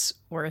that that's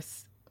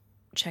worth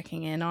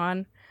checking in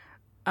on.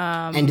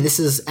 And this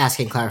is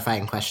asking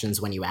clarifying questions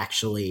when you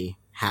actually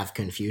have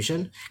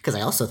confusion, because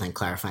I also think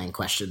clarifying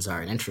questions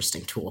are an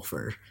interesting tool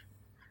for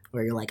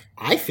where you're like,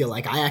 I feel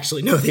like I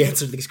actually know the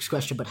answer to this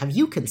question, but have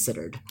you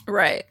considered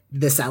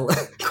this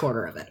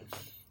corner of it?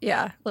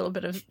 Yeah, a little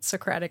bit of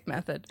Socratic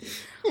method.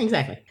 Yeah,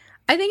 exactly.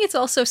 I think it's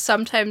also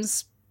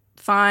sometimes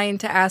fine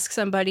to ask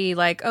somebody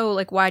like, oh,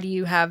 like, why do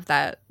you have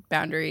that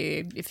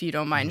boundary if you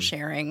don't mind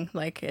sharing?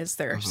 Like, is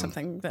there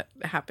something that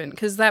happened?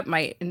 Because that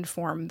might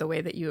inform the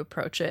way that you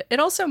approach it. It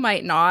also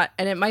might not,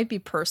 and it might be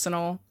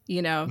personal,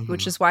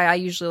 which is why I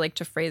usually like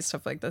to phrase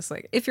stuff like this.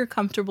 Like, if you're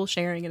comfortable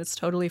sharing it, it's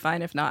totally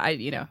fine. If not,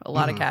 a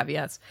lot of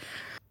caveats.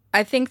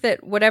 I think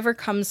that whatever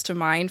comes to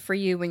mind for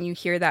you when you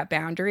hear that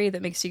boundary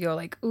that makes you go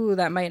like, ooh,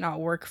 that might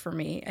not work for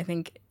me, I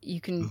think you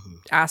can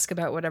ask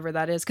about whatever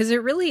that is, because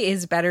it really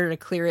is better to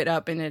clear it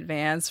up in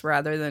advance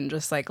rather than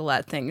just like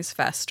let things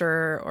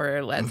fester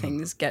or let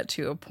things get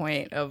to a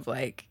point of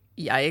like,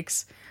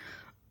 yikes.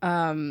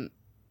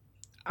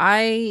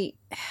 I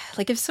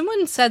like if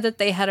someone said that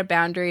they had a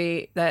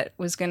boundary that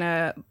was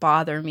gonna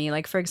bother me,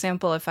 like for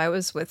example, if I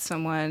was with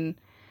someone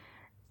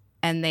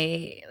and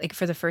they like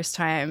for the first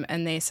time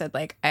and they said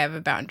like, I have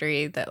a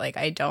boundary that like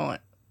I don't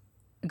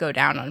go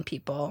down on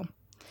people,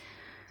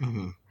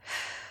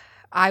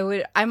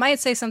 I might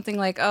say something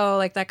like, oh,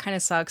 like that kind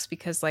of sucks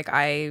because like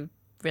I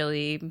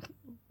really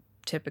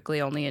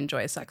typically only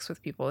enjoy sex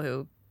with people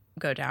who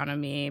go down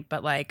on me.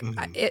 But like,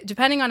 Mm-hmm.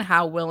 depending on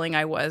how willing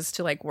I was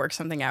to like work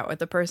something out with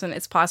the person,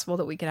 it's possible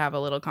that we could have a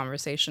little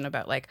conversation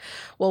about like,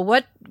 well,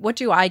 what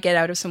do I get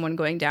out of someone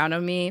going down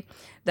on me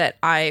that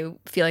I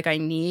feel like I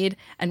need,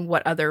 and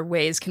what other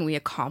ways can we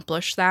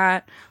accomplish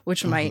that,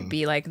 which might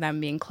be like them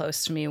being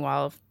close to me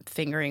while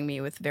fingering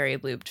me with very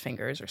lubed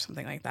fingers or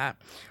something like that.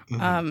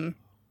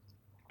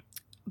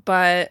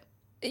 But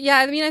yeah,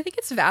 I mean, I think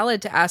it's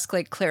valid to ask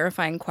like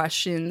clarifying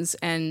questions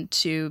and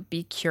to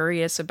be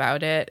curious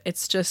about it.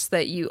 It's just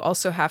that you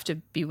also have to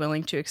be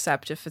willing to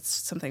accept if it's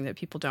something that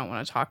people don't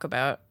want to talk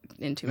about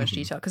in too much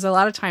detail, because a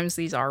lot of times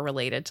these are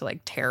related to like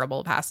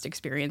terrible past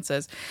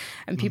experiences,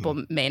 and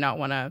people may not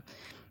want to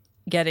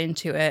get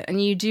into it.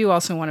 And you do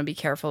also want to be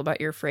careful about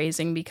your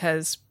phrasing,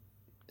 because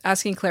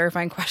asking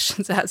clarifying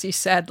questions, as you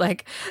said,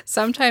 like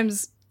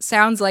sometimes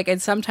sounds like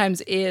it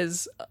sometimes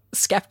is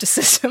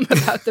skepticism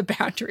about the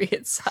boundary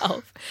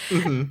itself.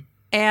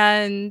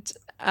 And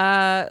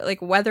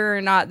like whether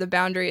or not the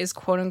boundary is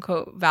quote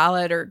unquote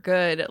valid or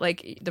good,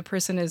 like the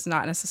person is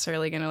not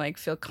necessarily going to like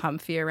feel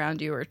comfy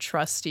around you or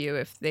trust you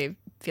if they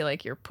feel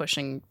like you're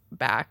pushing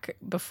back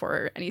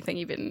before anything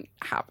even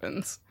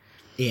happens.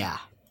 Yeah.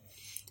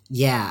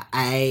 Yeah,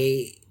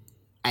 I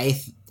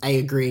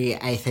agree.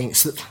 I think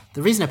so.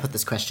 The reason I put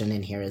this question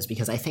in here is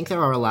because I think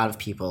there are a lot of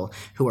people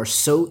who are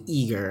so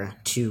eager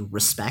to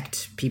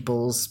respect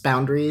people's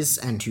boundaries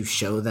and to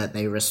show that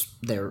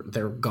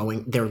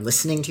they're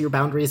listening to your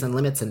boundaries and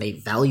limits, and they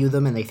value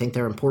them and they think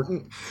they're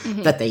important,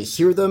 that they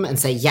hear them and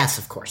say yes,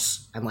 of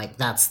course. And like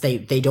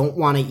they don't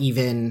want to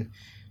even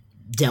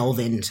delve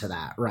into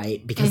that,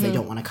 right? Because they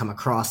don't want to come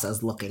across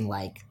as looking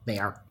like they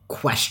are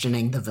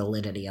questioning the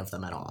validity of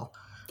them at all.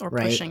 Or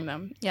right? pushing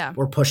them, yeah.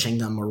 Or pushing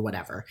them or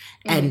whatever.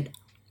 And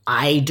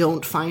I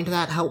don't find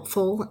that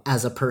helpful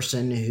as a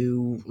person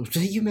who,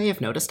 you may have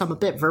noticed, I'm a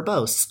bit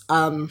verbose.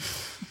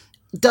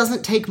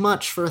 Doesn't take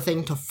much for a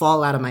thing to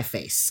fall out of my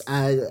face.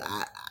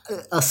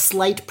 A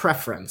slight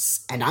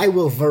preference, and I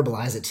will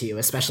verbalize it to you,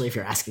 especially if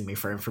you're asking me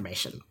for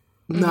information.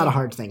 Not a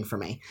hard thing for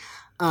me.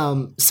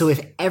 So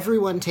if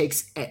everyone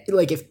takes,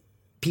 like if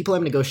people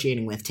I'm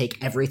negotiating with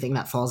take everything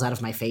that falls out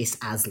of my face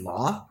as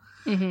law,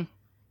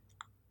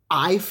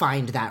 I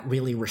find that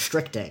really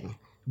restricting,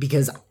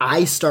 because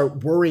I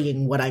start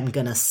worrying what I'm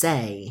going to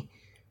say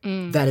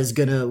that is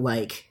going to,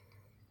 like,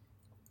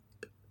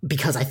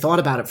 because I thought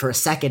about it for a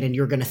second and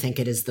you're going to think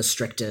it is the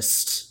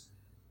strictest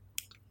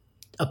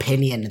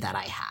opinion that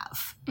I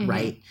have,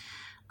 right?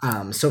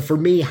 So for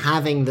me,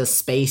 having the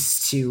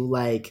space to,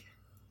 like,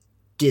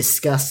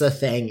 discuss a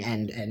thing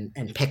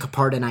and pick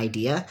apart an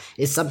idea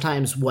is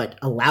sometimes what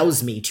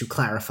allows me to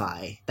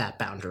clarify that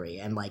boundary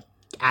and, like,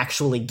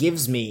 actually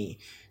gives me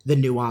the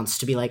nuance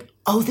to be like,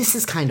 oh, this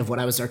is kind of what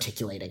I was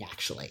articulating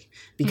actually,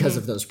 because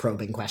of those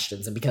probing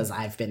questions and because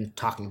I've been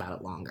talking about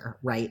it longer,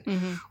 right?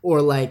 Or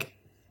like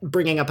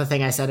bringing up a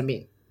thing I said to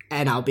me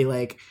and I'll be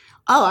like,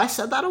 oh, I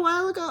said that a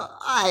while ago.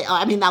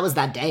 I mean, that was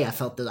that day. I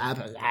felt that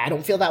I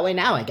don't feel that way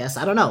now, I guess.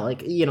 I don't know.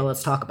 Like, you know,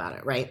 let's talk about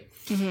it, right?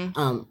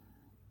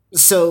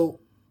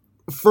 So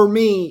for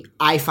me,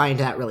 I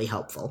find that really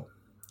helpful.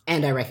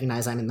 And I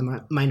recognize I'm in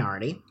the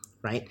minority,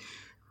 right?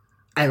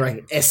 I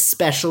reckon,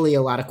 especially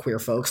a lot of queer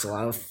folks, a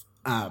lot of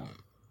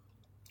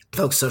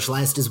folks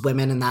socialized as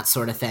women and that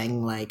sort of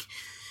thing, like,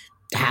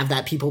 have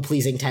that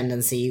people-pleasing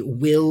tendency,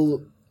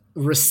 will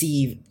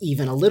receive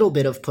even a little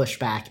bit of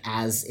pushback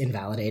as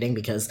invalidating,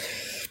 because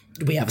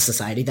we have a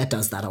society that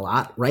does that a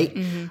lot, right?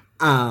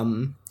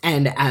 And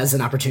as an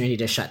opportunity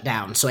to shut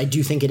down. So I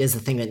do think it is a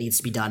thing that needs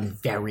to be done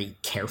very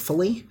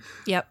carefully.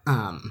 Yep.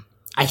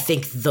 I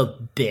think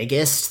the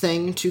biggest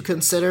thing to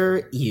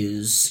consider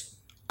is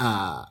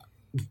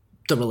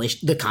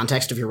the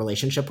context of your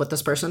relationship with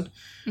this person.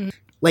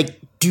 Like,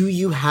 do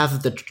you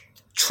have the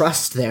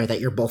trust there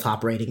that you're both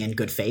operating in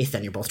good faith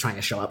and you're both trying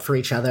to show up for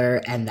each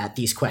other, and that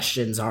these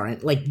questions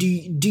aren't like, do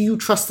you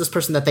trust this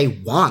person that they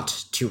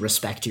want to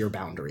respect your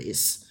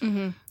boundaries?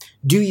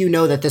 Do you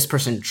know that this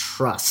person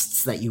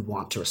trusts that you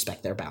want to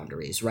respect their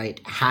boundaries, right?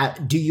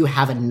 Do you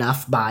have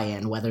enough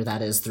buy-in, whether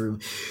that is through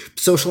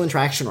social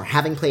interaction or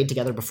having played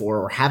together before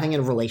or having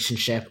a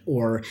relationship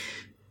or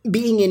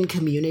being in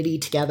community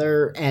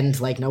together and,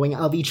 like, knowing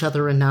of each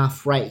other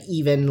enough, right?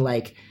 Even,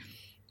 like,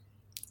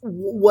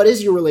 what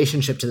is your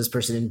relationship to this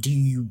person, and do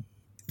you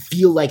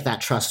feel like that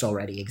trust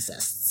already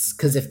exists?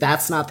 Because if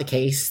that's not the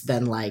case,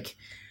 then, like,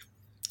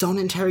 don't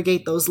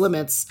interrogate those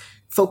limits.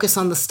 Focus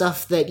on the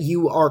stuff that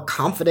you are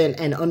confident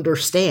and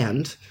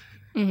understand,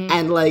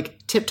 and,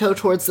 like, tiptoe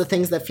towards the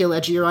things that feel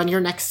edgier on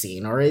your next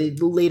scene or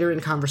later in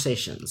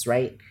conversations,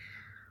 right?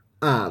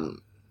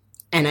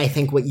 And I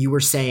think what you were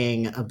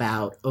saying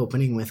about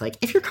opening with, like,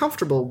 if you're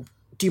comfortable,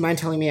 do you mind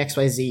telling me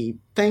XYZ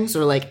things?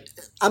 Or, like,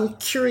 I'm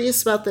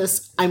curious about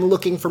this. I'm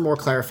looking for more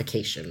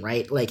clarification,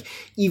 right? Like,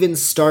 even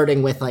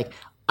starting with, like,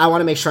 I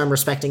want to make sure I'm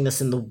respecting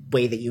this in the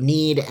way that you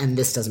need, and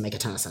this doesn't make a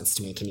ton of sense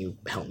to me. Can you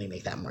help me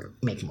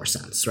make more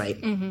sense,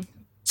 right?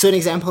 So an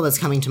example that's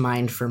coming to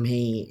mind for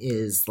me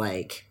is,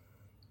 like,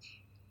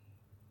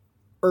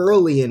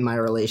 early in my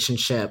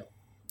relationship,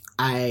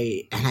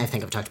 I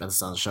think I've talked about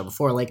this on the show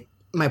before, like,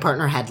 my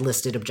partner had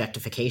listed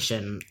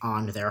objectification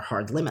on their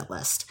hard limit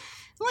list.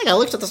 And, like, I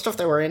looked at the stuff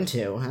they were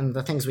into and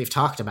the things we've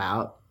talked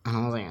about, and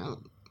I was like,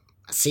 oh,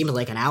 it seemed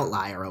like an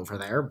outlier over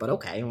there, but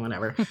okay,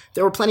 whatever.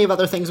 There were plenty of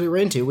other things we were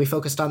into. We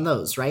focused on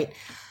those, right?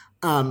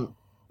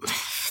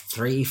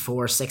 3,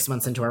 4, 6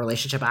 months into our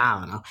relationship, I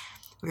don't know,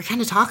 we were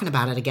kind of talking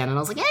about it again, and I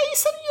was like, hey, you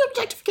said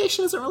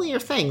objectification isn't really your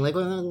thing. Like,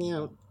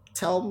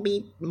 tell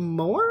me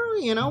more,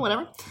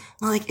 whatever.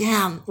 I'm like,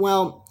 yeah,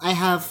 well, I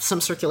have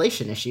some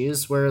circulation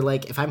issues where,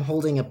 like, if I'm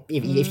holding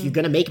if you're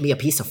going to make me a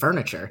piece of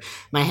furniture,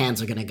 my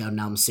hands are going to go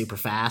numb super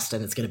fast,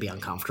 and it's going to be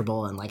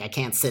uncomfortable, and, like, I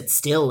can't sit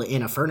still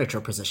in a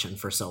furniture position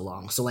for so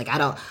long. So, like, I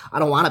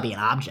don't want to be an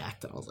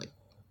object. And I was like,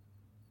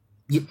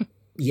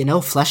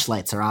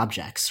 fleshlights are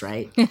objects,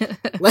 right?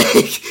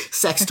 Like,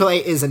 sex toy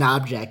is an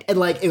object. And,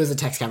 like, it was a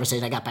text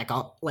conversation. I got back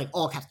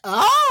all caps.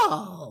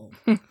 Oh!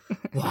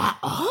 Wow.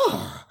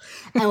 Oh!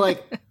 And,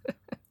 like,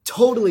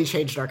 totally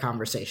changed our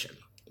conversation,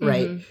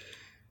 right?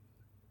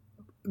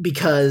 Mm-hmm.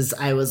 Because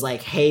I was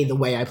like, hey, the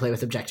way I play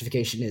with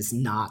objectification is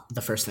not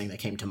the first thing that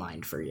came to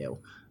mind for you.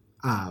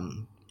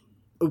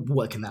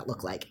 What can that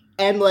look like?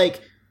 And,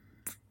 like,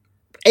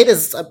 it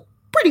is a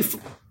pretty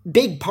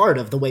big part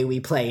of the way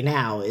we play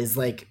now is,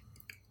 like,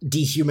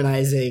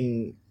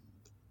 dehumanizing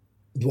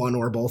one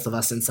or both of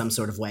us in some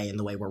sort of way in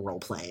the way we're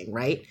role-playing,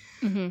 right?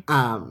 Mm-hmm.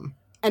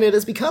 And it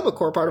has become a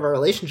core part of our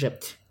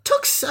relationship.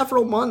 Took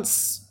several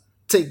months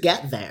to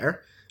get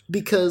there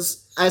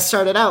because I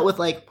started out with,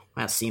 like,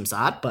 well, that seems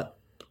odd, but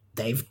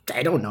they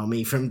don't know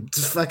me from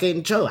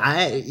fucking Joe.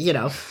 I'm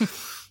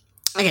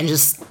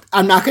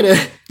not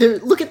gonna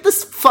look at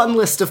this fun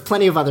list of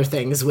plenty of other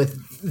things with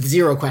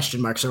 0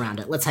 question marks around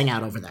it. Let's hang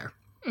out over there.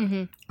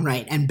 Mm-hmm.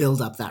 Right, and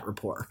build up that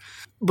rapport.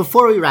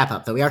 Before we wrap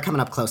up, though, we are coming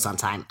up close on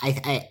time.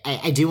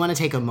 I do want to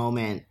take a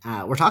moment.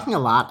 We're talking a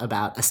lot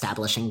about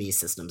establishing these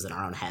systems in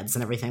our own heads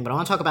and everything, but I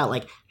want to talk about,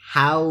 like,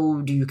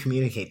 how do you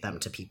communicate them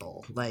to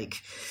people? Like,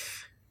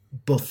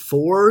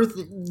 before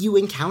you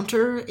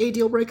encounter a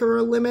deal breaker or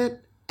a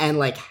limit, and,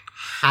 like,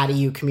 how do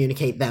you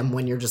communicate them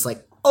when you're just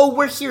like, oh,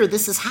 we're here,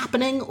 this is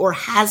happening, or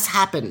has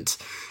happened,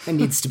 and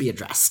needs to be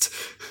addressed?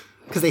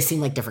 Because they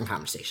seem like different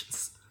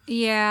conversations.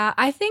 Yeah,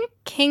 I think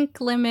kink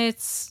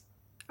limits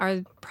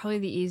are probably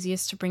the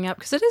easiest to bring up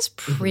because it is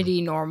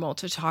pretty normal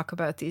to talk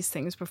about these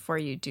things before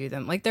you do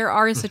them. Like, there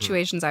are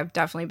situations, I've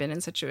definitely been in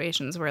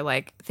situations where,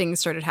 like, things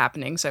started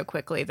happening so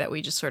quickly that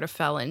we just sort of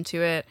fell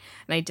into it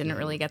and I didn't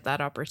really get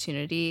that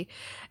opportunity.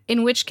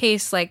 In which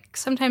case, like,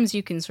 sometimes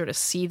you can sort of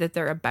see that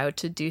they're about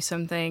to do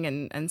something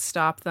and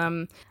stop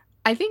them.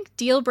 I think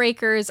deal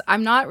breakers,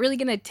 I'm not really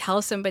going to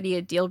tell somebody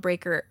a deal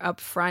breaker up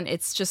front.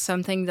 It's just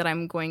something that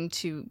I'm going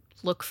to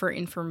look for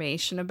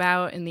information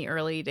about in the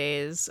early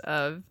days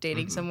of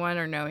dating someone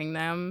or knowing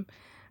them.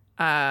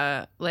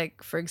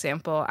 Like, for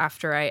example,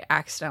 after I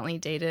accidentally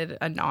dated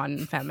a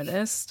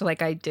non-feminist,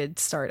 like, I did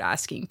start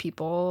asking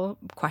people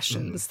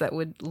questions that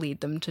would lead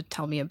them to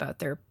tell me about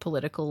their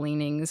political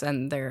leanings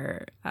and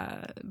their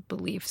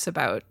beliefs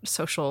about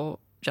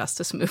social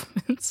justice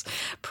movements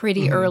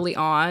pretty early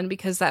on,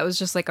 because that was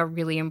just, like, a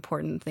really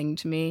important thing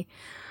to me.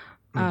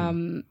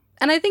 And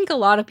I think a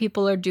lot of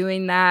people are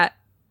doing that.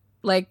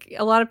 Like,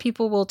 a lot of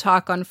people will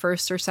talk on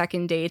first or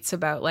second dates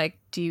about, like,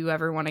 do you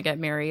ever want to get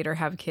married or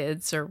have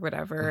kids or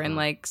whatever? And,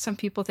 like, some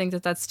people think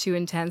that that's too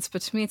intense,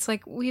 but to me, it's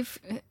like, we've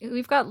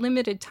got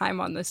limited time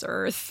on this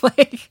earth.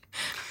 Like,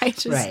 I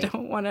just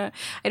don't want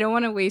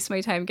to waste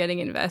my time getting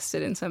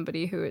invested in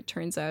somebody who it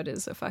turns out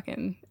is a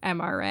fucking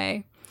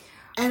MRA.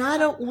 And I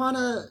don't want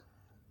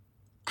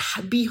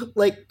to be,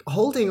 like,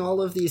 holding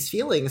all of these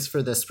feelings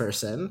for this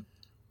person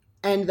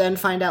and then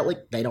find out,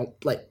 like, they don't,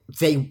 like,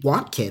 they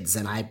want kids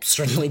and I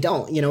certainly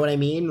don't. You know what I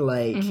mean?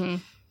 Like,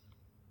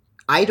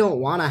 I don't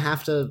want to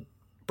have to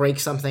break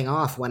something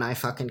off when I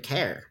fucking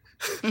care.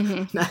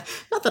 Not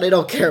that I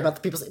don't care about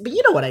the people, but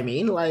you know what I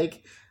mean?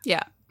 Like,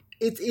 yeah,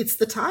 it's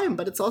the time,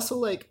 but it's also,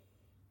 like,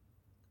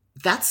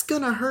 that's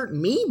gonna hurt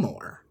me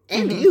more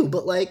and you,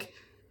 but, like,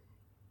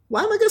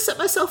 why am I gonna set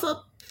myself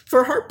up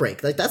for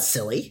heartbreak? Like, that's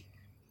silly,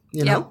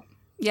 you know?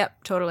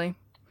 Yep, totally.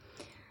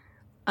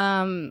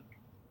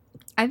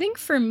 I think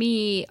for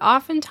me,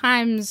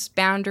 oftentimes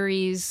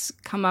boundaries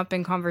come up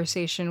in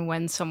conversation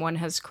when someone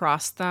has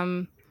crossed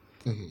them.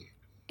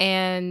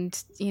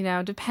 And, you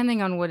know,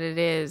 depending on what it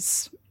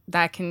is,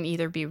 that can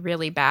either be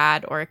really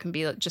bad or it can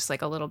be just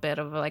like a little bit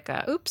of like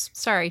a, oops,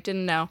 sorry,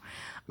 didn't know.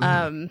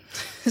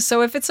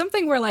 So if it's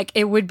something where, like,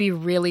 it would be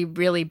really,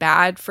 really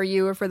bad for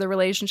you or for the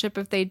relationship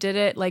if they did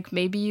it, like,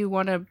 maybe you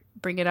want to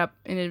bring it up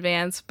in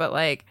advance. But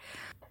like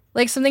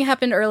something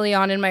happened early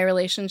on in my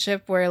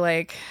relationship where,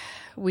 like,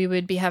 we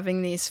would be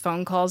having these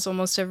phone calls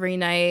almost every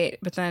night,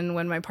 but then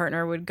when my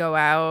partner would go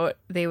out,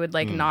 they would,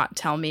 like, not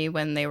tell me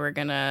when they were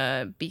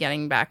gonna be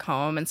getting back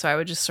home, and so I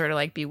would just sort of,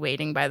 like, be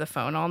waiting by the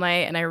phone all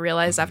night. And I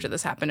realized after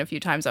this happened a few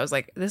times, I was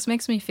like, this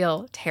makes me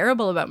feel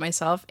terrible about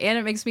myself, and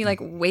it makes me, like,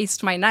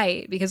 waste my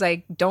night because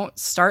I don't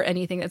start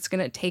anything that's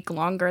gonna take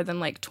longer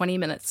than, like, 20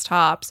 minutes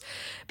tops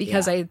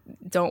because I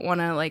don't want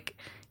to, like,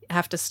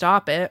 have to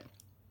stop it.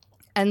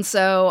 And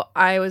so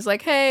I was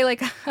like, hey,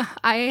 like,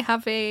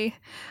 I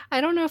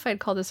don't know if I'd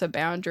call this a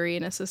boundary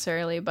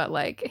necessarily, but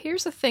like,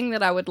 here's a thing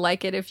that I would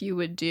like it if you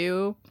would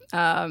do,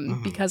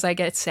 because I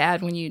get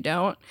sad when you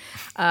don't,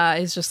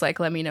 is just like,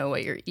 let me know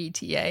what your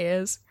ETA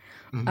is.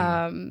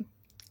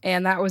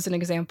 And that was an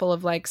example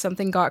of like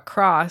something got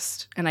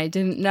crossed and I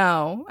didn't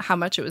know how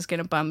much it was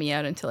going to bum me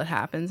out until it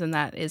happens. And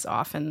that is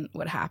often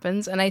what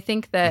happens. And I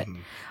think that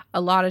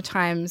a lot of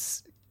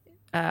times,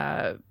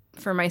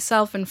 for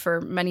myself and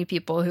for many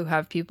people who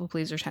have people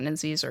pleaser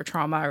tendencies or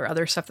trauma or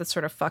other stuff that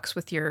sort of fucks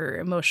with your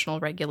emotional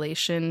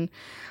regulation,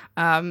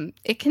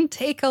 it can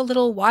take a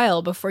little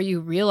while before you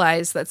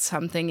realize that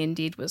something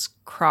indeed was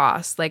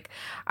crossed. Like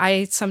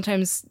I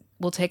sometimes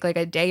will take like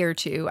a day or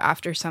two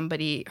after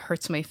somebody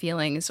hurts my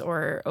feelings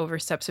or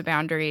oversteps a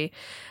boundary,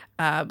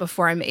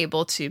 before I'm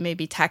able to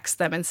maybe text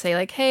them and say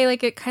like, hey,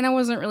 like it kind of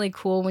wasn't really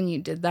cool when you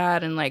did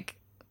that. And like,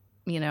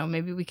 you know,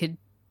 maybe we could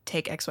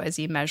take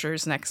XYZ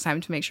measures next time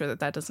to make sure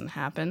that that doesn't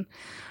happen.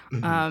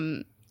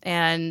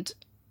 And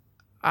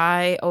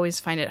I always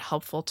find it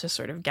helpful to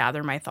sort of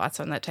gather my thoughts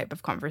on that type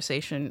of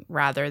conversation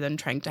rather than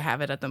trying to have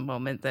it at the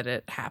moment that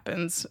it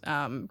happens,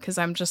 because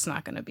I'm just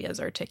not going to be as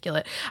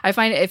articulate. I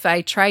find if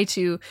I try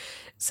to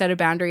set a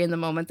boundary in the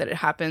moment that it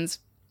happens,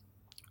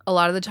 a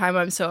lot of the time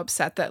I'm so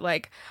upset that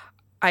like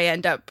I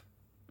end up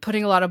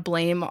putting a lot of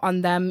blame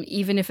on them,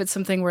 even if it's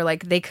something where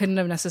like they couldn't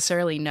have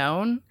necessarily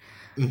known.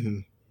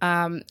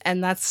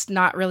 And that's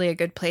not really a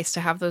good place to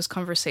have those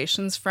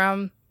conversations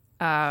from.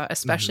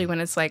 Especially when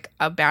it's like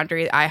a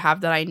boundary I have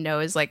that I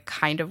know is like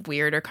kind of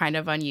weird or kind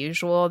of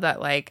unusual,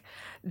 that like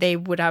they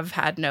would have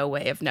had no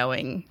way of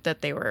knowing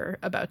that they were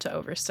about to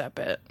overstep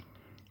it.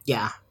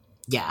 Yeah,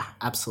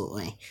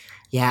 absolutely.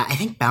 Yeah, I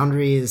think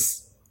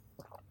boundaries,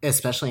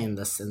 especially in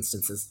this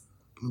instance, is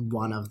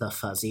one of the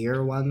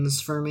fuzzier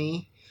ones for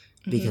me,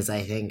 because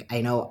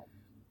I know,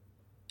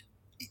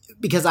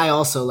 because I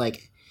also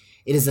like,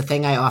 it is a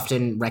thing I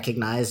often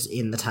recognize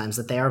in the times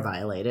that they are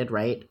violated,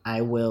 right?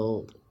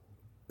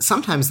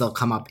 Sometimes they'll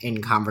come up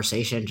in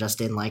conversation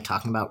just in like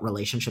talking about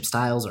relationship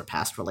styles or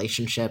past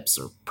relationships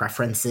or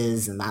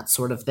preferences and that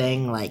sort of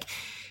thing. Like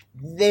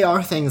they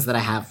are things that I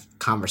have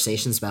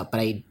conversations about,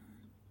 but I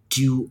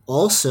do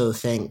also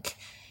think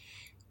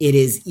it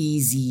is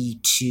easy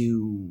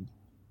to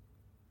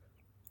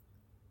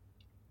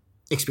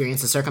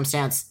experience a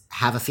circumstance,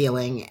 have a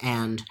feeling,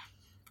 and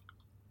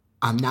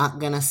I'm not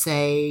going to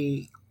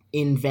say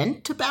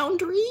invent a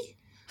boundary.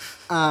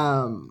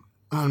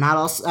 I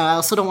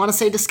also don't want to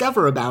say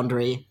discover a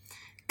boundary,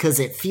 because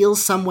it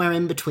feels somewhere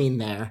in between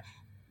there.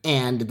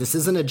 And this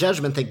isn't a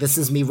judgment thing. This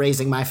is me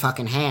raising my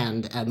fucking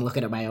hand and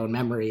looking at my own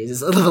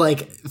memories of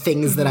like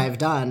things that I've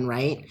done,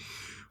 right?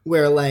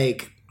 Where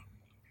like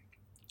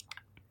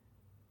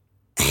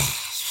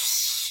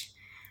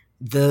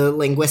the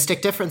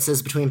linguistic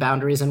differences between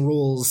boundaries and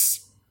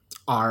rules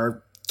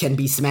can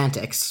be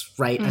semantics,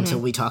 right? Until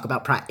we talk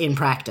about in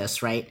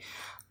practice, right?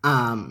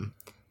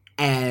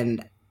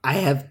 And I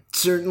have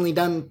certainly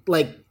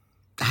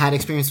had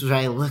experiences where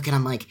I look and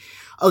I'm like,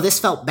 oh, this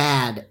felt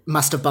bad.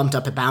 Must have bumped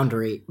up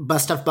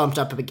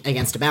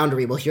against a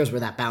boundary. Well, here's where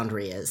that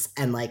boundary is.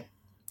 And like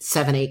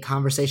 7-8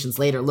 conversations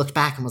later, looked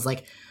back and was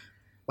like,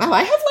 wow,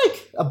 I have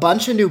like a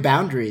bunch of new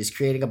boundaries,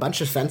 creating a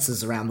bunch of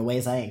fences around the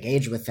ways I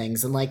engage with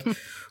things. And like,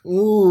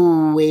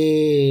 ooh,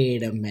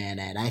 wait a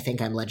minute. I think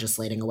I'm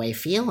legislating away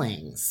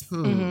feelings.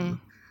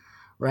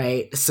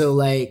 Right? So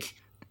like,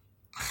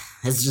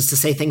 it's just to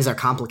say things are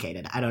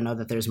complicated. I don't know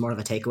that there's more of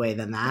a takeaway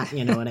than that.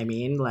 You know what I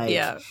mean? Like,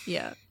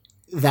 yeah.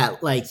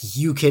 That like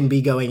you can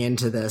be going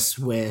into this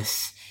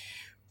with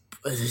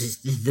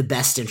the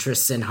best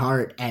interests in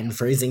heart and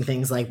phrasing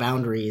things like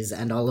boundaries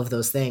and all of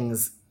those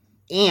things,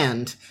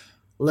 and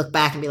look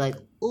back and be like,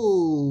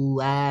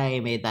 ooh, I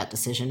made that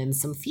decision in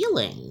some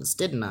feelings,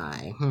 didn't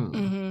I?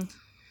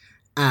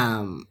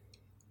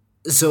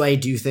 So I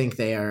do think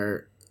they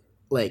are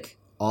like,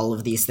 all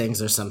of these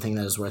things are something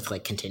that is worth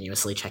like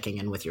continuously checking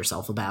in with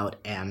yourself about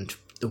and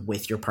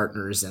with your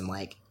partners, and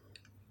like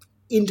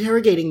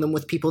interrogating them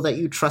with people that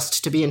you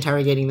trust to be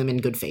interrogating them in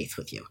good faith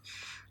with you.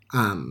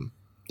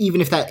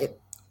 Even if that,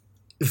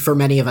 for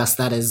many of us,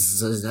 that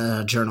is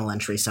a journal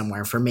entry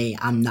somewhere. For me,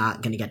 I'm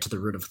not going to get to the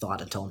root of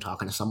thought until I'm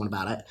talking to someone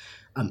about it.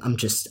 I'm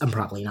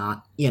probably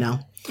not, you know?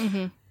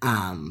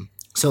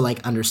 So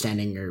like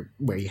understanding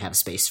where you have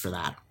space for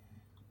that.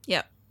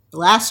 Yep.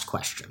 Last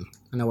question.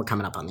 I know we're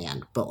coming up on the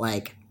end, but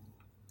like,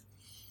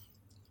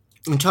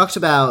 we talked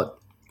about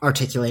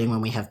articulating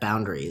when we have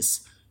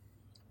boundaries.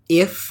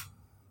 If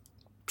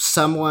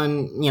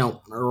someone, you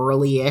know,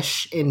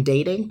 early-ish in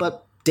dating,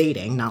 but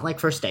dating, not like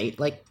first date,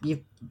 like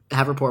you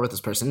have rapport with this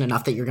person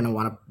enough that you're going to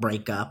want to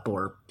break up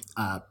or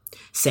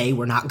say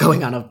we're not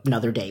going on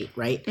another date,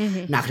 right?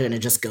 Not going to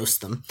just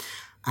ghost them.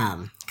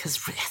 Because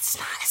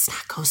it's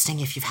not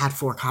ghosting if you've had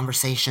 4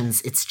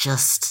 conversations. It's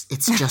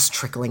just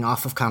trickling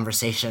off of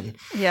conversation.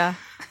 Yeah.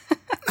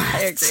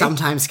 I agree.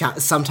 Sometimes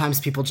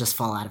people just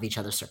fall out of each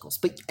other's circles.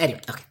 But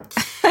anyway,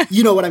 okay.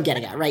 You know what I'm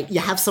getting at, right? You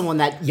have someone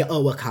that you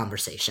owe a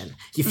conversation.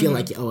 You feel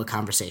like you owe a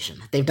conversation.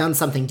 They've done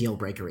something deal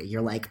breakery.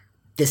 You're like,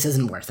 this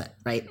isn't worth it,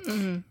 right?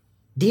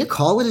 Do you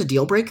call it a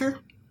deal breaker?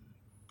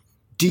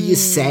 Do you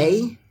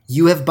say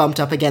you have bumped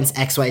up against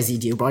XYZ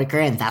deal breaker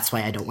and that's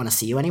why I don't want to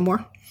see you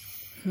anymore?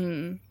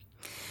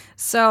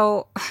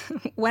 So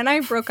when I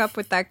broke up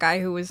with that guy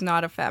who was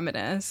not a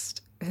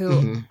feminist,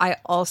 who I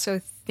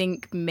also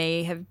think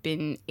may have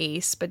been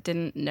ace but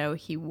didn't know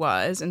he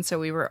was, and so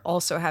we were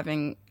also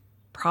having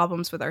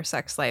problems with our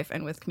sex life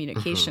and with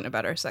communication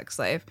about our sex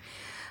life.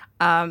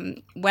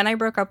 When I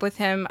broke up with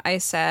him, I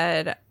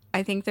said,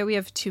 I think that we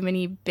have too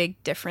many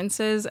big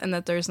differences and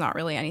that there's not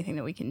really anything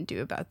that we can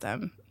do about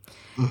them.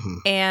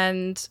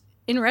 And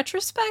in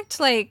retrospect,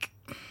 like,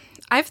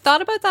 I've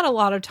thought about that a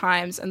lot of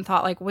times and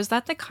thought, like, was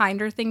that the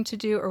kinder thing to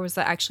do or was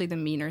that actually the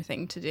meaner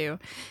thing to do?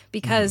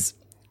 Because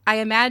I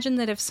imagine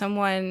that if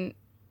someone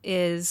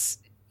is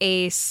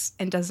ace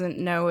and doesn't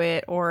know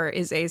it, or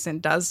is ace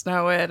and does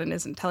know it and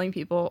isn't telling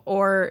people,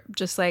 or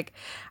just like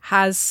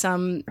has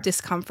some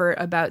discomfort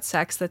about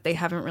sex that they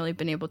haven't really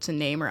been able to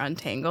name or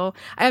untangle,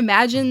 I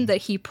imagine that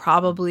he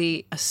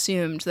probably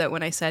assumed that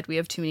when I said we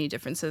have too many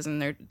differences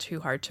and they're too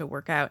hard to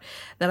work out,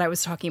 that I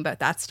was talking about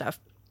that stuff.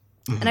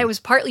 And I was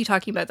partly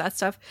talking about that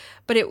stuff,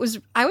 but I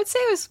would say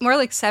it was more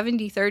like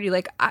 70-30.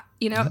 Like,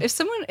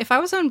 if I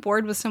was on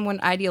board with someone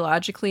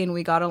ideologically and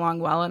we got along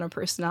well on a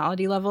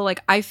personality level,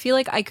 like, I feel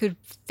like I could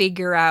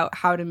figure out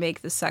how to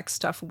make the sex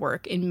stuff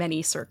work in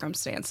many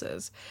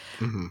circumstances,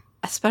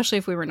 especially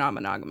if we were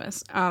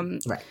non-monogamous.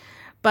 Right.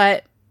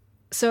 But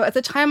so at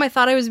the time I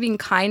thought I was being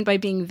kind by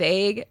being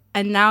vague.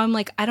 And now I'm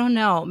like, I don't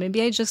know.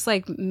 Maybe I just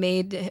like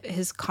made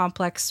his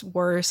complex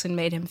worse and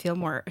made him feel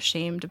more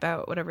ashamed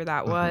about whatever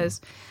that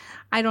was.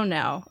 I don't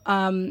know.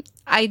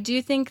 I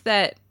do think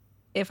that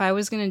if I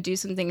was going to do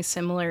something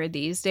similar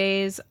these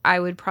days,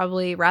 I would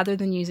probably, rather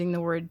than using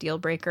the word deal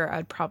breaker,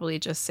 I'd probably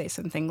just say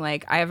something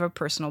like, I have a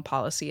personal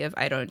policy of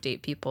I don't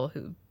date people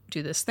who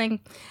do this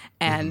thing.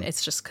 And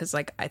it's just because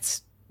like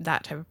it's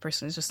that type of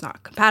person is just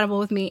not compatible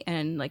with me.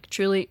 And like,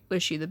 truly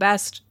wish you the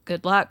best.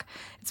 Good luck.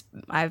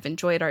 I've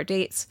enjoyed our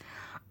dates.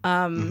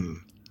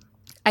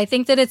 I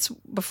think that it's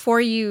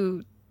before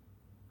you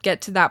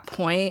get to that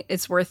point,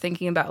 it's worth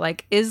thinking about,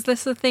 like, is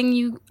this a thing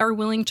you are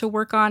willing to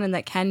work on and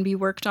that can be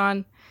worked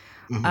on?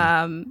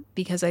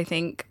 Because I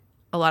think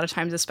a lot of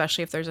times,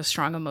 especially if there's a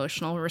strong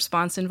emotional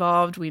response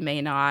involved, we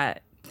may not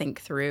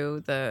think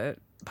through the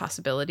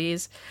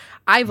possibilities.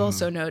 I've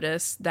also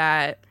noticed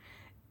that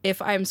if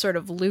I'm sort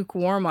of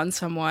lukewarm on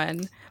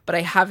someone, but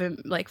I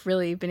haven't like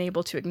really been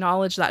able to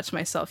acknowledge that to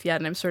myself yet,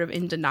 and I'm sort of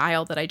in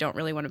denial that I don't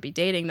really want to be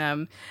dating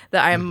them,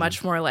 that I am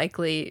much more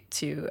likely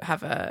to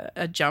have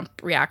a jump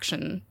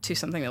reaction to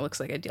something that looks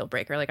like a deal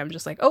breaker. Like, I'm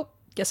just like, oh,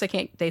 guess I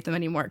can't date them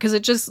anymore. Because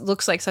it just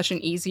looks like such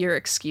an easier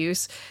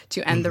excuse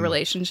to end the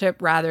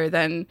relationship rather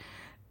than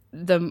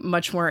the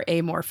much more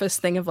amorphous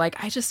thing of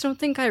like, I just don't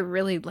think I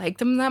really like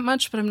them that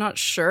much, but I'm not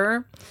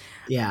sure.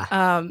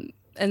 Yeah.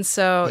 And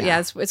so,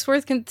 it's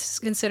worth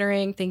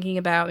considering, thinking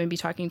about, maybe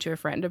talking to a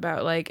friend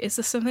about, like, is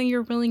this something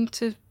you're willing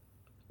to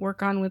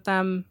work on with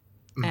them?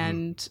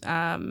 And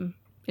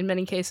in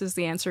many cases,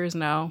 the answer is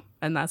no,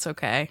 and that's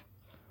okay.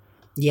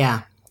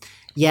 Yeah.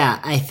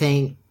 Yeah, I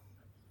think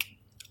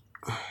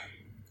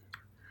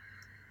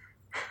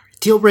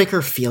deal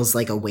breaker feels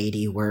like a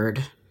weighty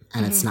word,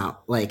 and it's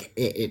not like,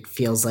 it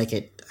feels like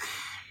it,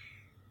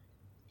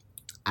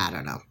 I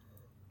don't know.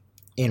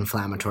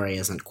 Inflammatory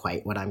isn't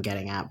quite what I'm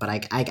getting at, but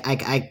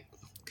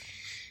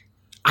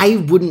I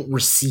wouldn't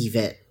receive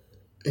it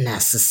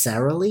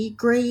necessarily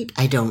great.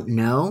 I don't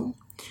know.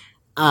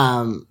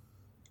 I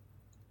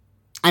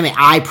mean,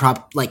 I'm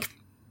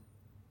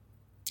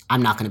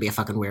not going to be a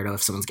fucking weirdo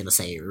if someone's going to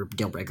say you're a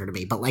deal breaker to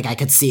me, but like I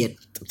could see it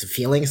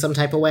feeling some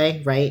type of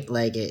way, right?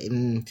 Like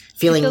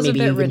feeling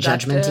maybe even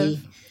judgmenty.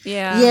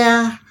 Yeah.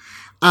 Yeah.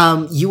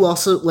 You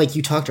also, like,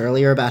 you talked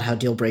earlier about how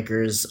deal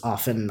breakers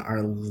often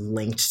are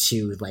linked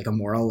to, like, a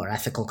moral or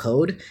ethical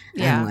code.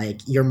 Yeah. And, like,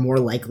 you're more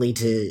likely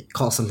to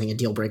call something a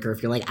deal breaker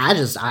if you're like, I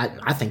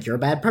think you're a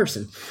bad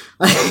person.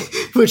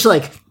 Which,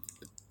 like,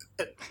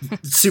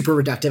 super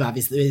reductive,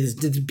 obviously.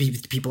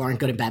 People aren't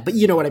good and bad. But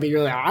you know what I mean?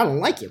 You're like, I don't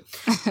like you.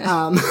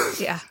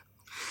 Yeah.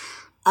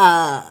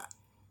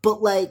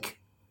 But, like,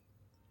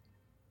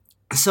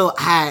 so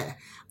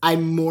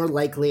I'm more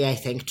likely, I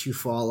think, to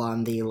fall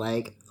on the,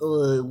 like,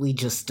 we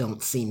just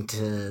don't seem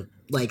to,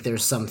 like,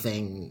 there's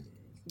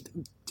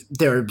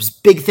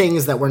big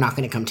things that we're not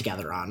going to come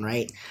together on,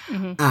 right?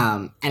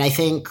 And I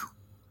think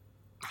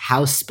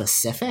how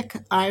specific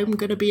I'm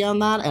going to be on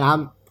that,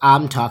 and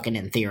I'm talking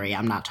in theory,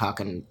 I'm not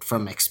talking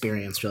from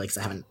experience, really, because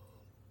I haven't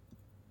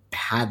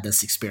had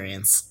this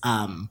experience.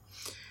 But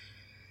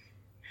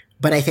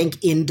I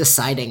think in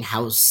deciding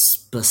how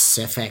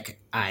specific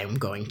I'm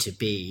going to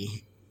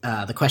be,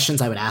 the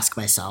questions I would ask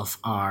myself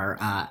are,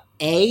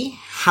 A,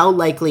 how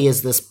likely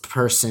is this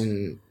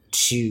person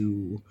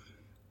to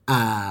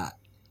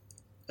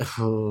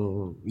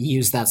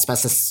use that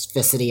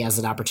specificity as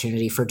an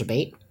opportunity for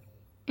debate?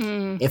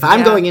 If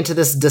I'm going into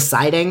this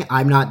deciding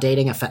I'm not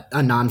dating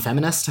a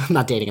non-feminist, I'm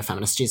not dating a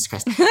feminist, Jesus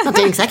Christ. I'm not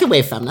dating second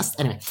wave feminist.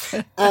 Anyway.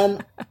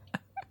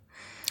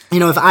 you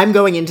know, if I'm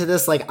going into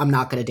this, like, I'm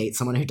not going to date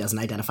someone who doesn't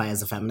identify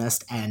as a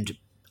feminist, and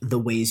the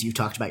ways you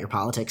talked about your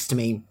politics to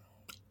me,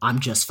 I'm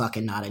just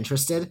fucking not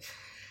interested.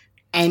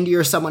 And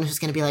you're someone who's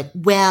going to be like,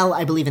 well,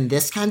 I believe in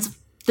this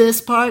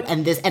this part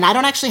and this, and I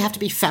don't actually have to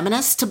be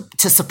feminist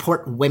to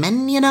support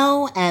women, you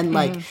know? And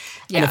like, and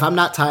if I'm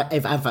not,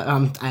 if I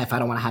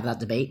don't want to have that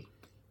debate,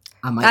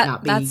 I might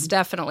not be. That's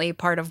definitely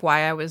part of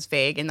why I was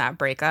vague in that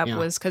breakup,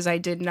 was because I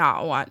did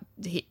not want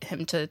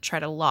him to try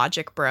to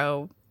logic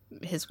bro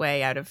his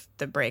way out of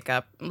the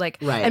breakup. Like,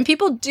 and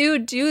people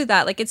do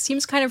that. Like, it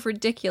seems kind of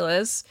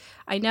ridiculous,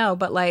 I know,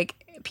 but like,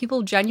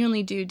 people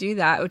genuinely do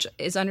that, which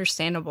is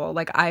understandable.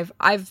 Like,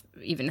 I've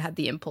even had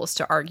the impulse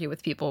to argue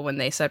with people when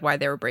they said why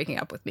they were breaking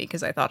up with me,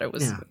 because I thought it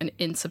was an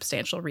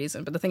insubstantial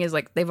reason. But the thing is,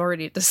 like, they've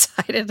already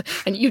decided,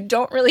 and you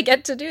don't really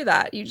get to do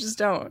that. You just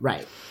don't.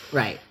 Right.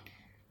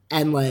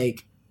 And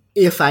like,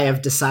 if I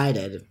have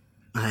decided,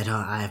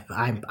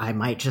 I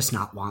might just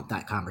not want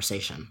that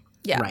conversation.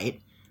 Yeah. Right.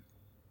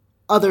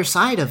 Other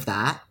side of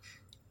that,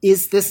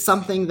 is this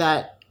something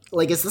that,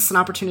 like, is this an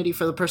opportunity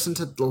for the person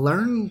to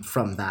learn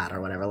from that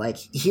or whatever? Like,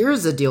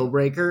 here's a deal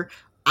breaker.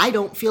 I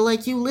don't feel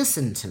like you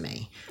listen to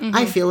me. Mm-hmm.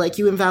 I feel like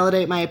you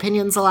invalidate my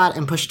opinions a lot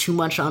and push too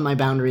much on my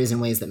boundaries in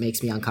ways that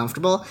makes me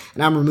uncomfortable.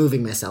 And I'm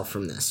removing myself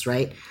from this,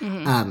 right?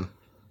 Mm-hmm.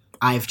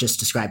 I've just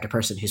described a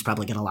person who's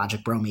probably going to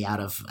logic bro me out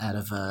of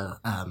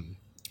a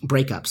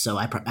breakup. So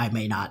I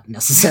may not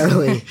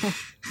necessarily,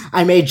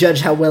 I may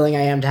judge how willing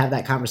I am to have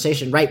that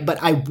conversation, right?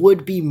 But I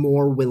would be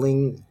more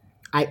willing,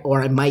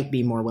 I might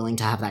be more willing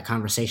to have that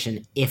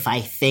conversation if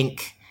I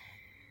think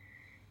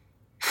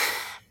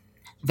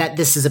that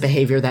this is a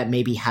behavior that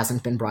maybe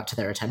hasn't been brought to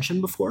their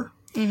attention before.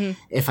 Mm-hmm.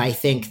 If I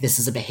think this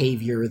is a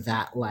behavior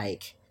that,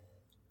 like,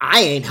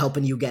 I ain't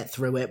helping you get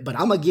through it, but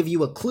I'm going to give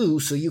you a clue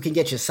so you can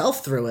get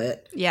yourself through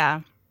it.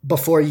 Yeah.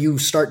 Before you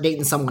start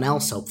dating someone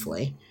else,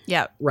 hopefully.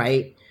 Yeah.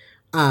 Right?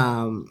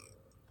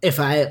 If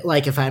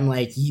I'm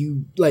like,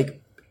 you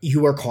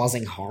are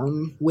causing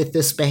harm with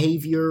this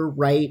behavior,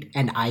 right?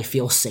 And I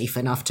feel safe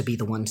enough to be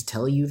the one to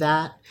tell you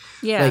that.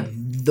 Yeah. Like,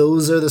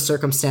 those are the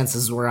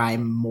circumstances where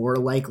I'm more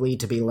likely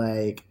to be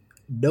like,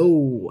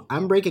 no,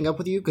 I'm breaking up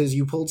with you because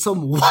you pulled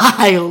some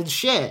wild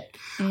shit.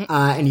 Mm-hmm.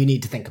 And you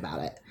need to think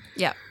about it.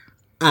 Yeah.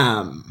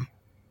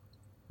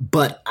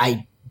 But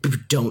I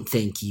don't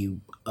think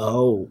you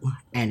owe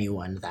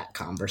anyone that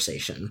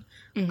conversation.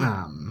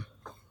 Mm-hmm.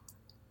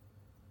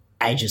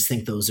 I just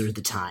think those are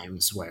the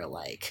times where,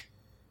 like,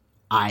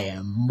 I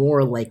am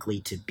more likely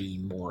to be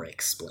more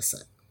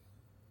explicit.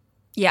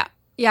 Yeah.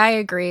 Yeah, I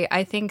agree.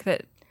 I think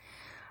that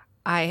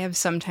I have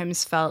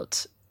sometimes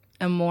felt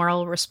a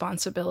moral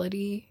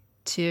responsibility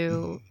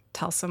to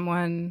tell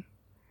someone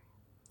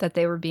that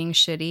they were being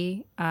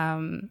shitty.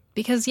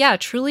 Because, yeah,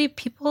 truly,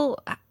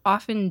 people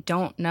often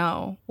don't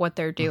know what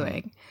they're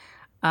doing.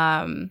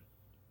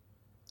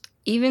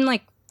 Even,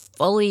 like,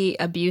 fully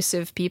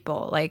abusive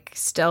people, like,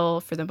 still,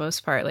 for the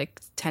most part,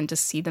 like, tend to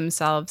see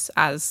themselves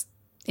as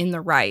in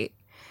the right.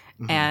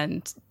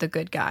 And the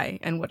good guy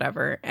and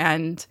whatever.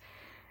 And,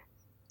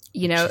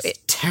 you know,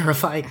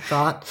 terrifying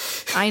thought.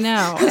 I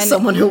know. And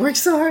someone who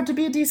works so hard to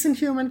be a decent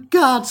human.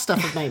 God,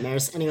 stuff of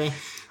nightmares. Anyway,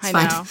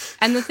 I know.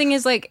 And the thing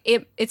is, like,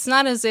 it's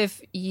not as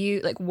if you,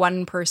 like,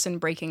 one person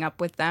breaking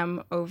up with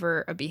them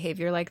over a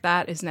behavior like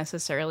that is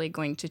necessarily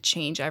going to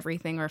change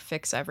everything or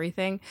fix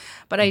everything.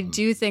 But I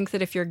do think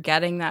that if you're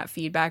getting that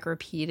feedback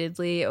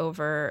repeatedly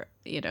over,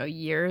 you know,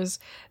 years,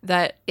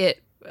 that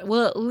it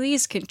will at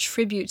least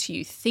contribute to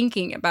you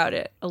thinking about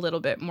it a little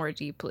bit more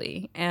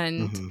deeply.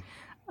 And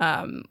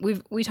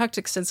we talked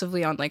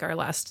extensively on, like, our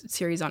last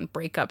series on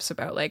breakups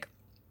about, like,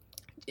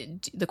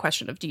 the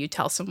question of, do you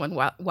tell someone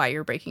why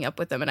you're breaking up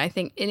with them? And I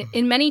think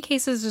in many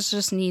cases it's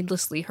just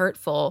needlessly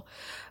hurtful,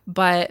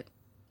 but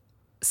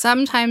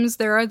sometimes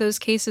there are those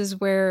cases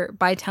where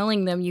by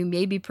telling them you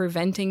may be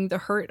preventing the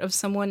hurt of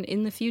someone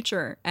in the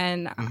future.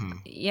 And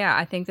yeah,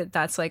 I think that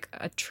that's, like,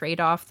 a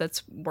trade-off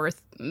that's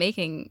worth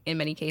making in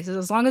many cases,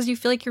 as long as you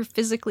feel like you're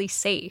physically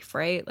safe,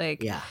 right?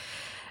 Like, yeah.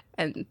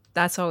 And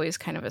that's always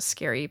kind of a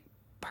scary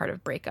part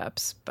of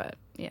breakups, but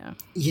yeah.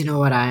 You know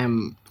what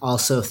I'm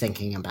also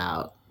thinking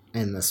about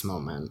in this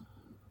moment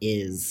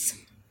is,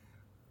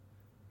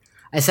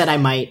 I said I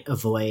might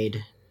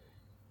avoid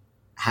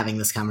having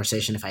this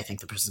conversation if I think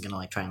the person's gonna,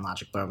 like, try and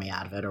logic blow me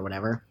out of it or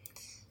whatever.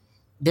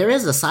 There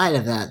is a side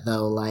of that,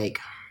 though. Like,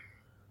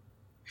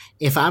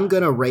 if I'm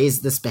gonna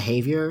raise this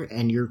behavior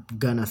and you're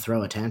gonna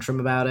throw a tantrum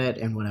about it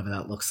and whatever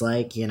that looks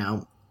like, you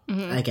know,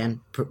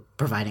 again,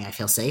 providing I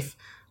feel safe,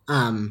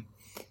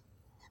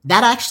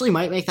 that actually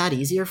might make that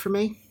easier for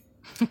me.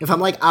 If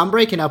I'm like, I'm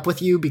breaking up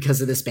with you because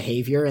of this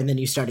behavior, and then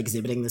you start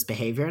exhibiting this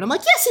behavior, and I'm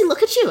like, yeah, see,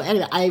 look at you.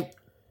 Anyway, I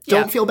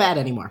don't feel bad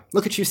anymore.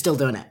 Look at you still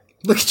doing it.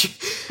 Look at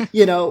you,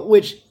 you know,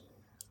 which,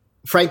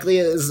 frankly,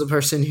 is a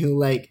person who,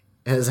 like,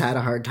 has had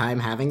a hard time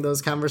having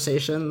those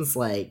conversations.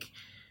 Like,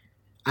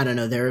 I don't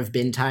know, there have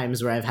been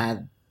times where I've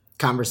had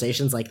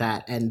conversations like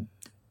that, and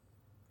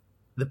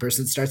the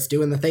person starts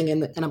doing the thing,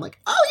 and I'm like,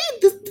 oh,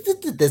 yeah,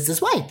 this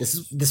is why.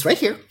 This right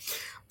here.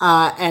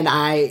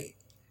 And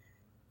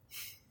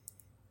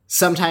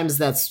sometimes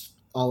that's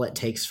all it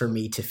takes for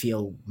me to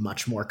feel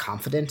much more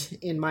confident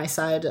in my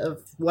side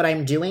of what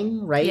I'm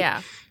doing, right?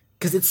 Yeah.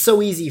 Because it's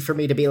so easy for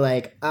me to be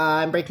like,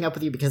 I'm breaking up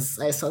with you because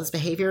I saw this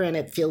behavior and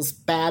it feels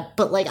bad.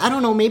 But like, I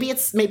don't know, maybe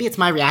it's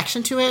my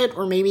reaction to it,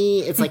 or maybe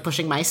it's like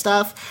pushing my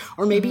stuff,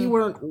 or maybe you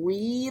weren't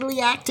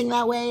really acting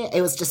that way.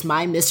 It was just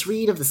my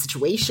misread of the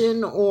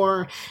situation.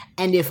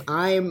 And if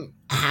I'm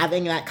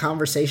having that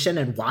conversation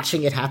and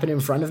watching it happen in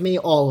front of me,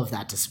 all of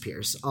that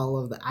disappears. All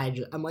of that.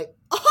 I'm like,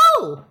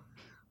 oh,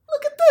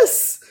 look at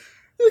this.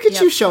 Look at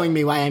you showing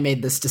me why I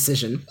made this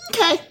decision.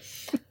 Okay.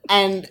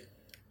 And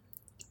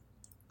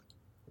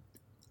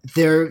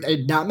there are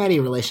not many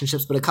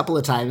relationships, but a couple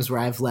of times where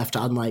I've left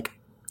on like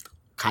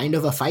kind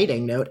of a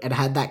fighting note and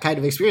had that kind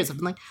of experience. I've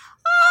been like,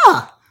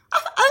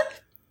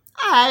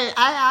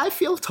 I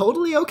feel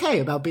totally okay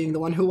about being the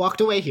one who walked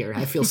away here.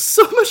 I feel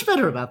so much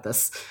better about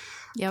this.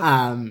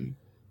 Yep.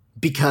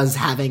 Because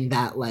having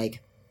that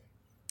like,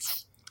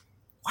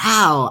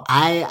 wow,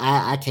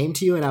 I came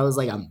to you and I was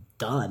like, I'm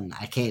done.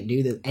 I can't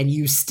do this. And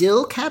you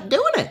still kept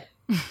doing it.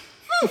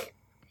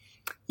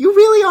 You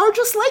really are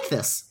just like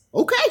this.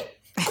 Okay,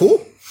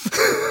 cool.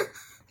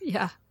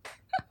 Yeah.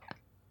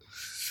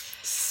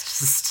 It's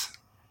just,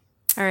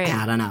 all right.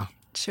 I don't know.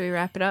 Should we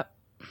wrap it up?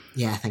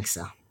 Yeah, I think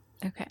so.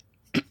 Okay.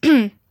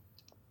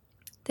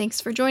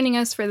 Thanks for joining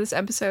us for this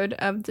episode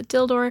of The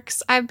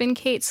Dealbreakers. I've been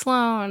Kate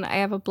Sloan. I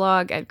have a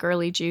blog at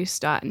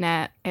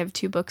girlyjuice.net. I have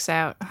 2 books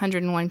out,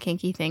 101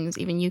 Kinky Things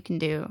Even You Can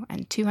Do,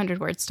 and 200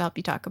 Words to Help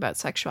You Talk About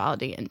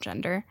Sexuality and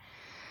Gender.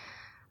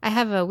 I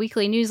have a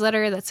weekly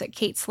newsletter that's at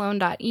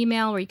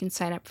katesloan.email where you can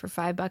sign up for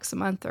 $5 a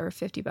month or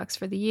 $50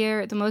 for the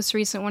year. The most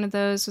recent one of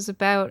those was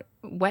about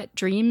wet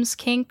dreams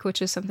kink,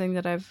 which is something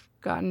that I've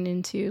gotten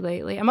into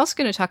lately. I'm also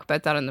going to talk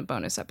about that on the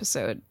bonus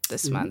episode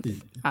this month.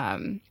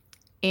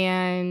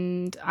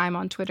 And I'm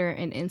on Twitter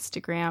and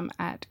Instagram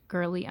at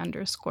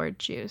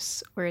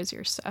girly_juice. Where is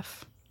your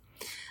stuff?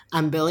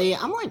 I'm Billy.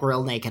 I'm like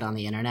real naked on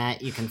the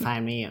internet. You can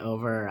find me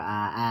over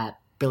at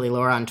Billy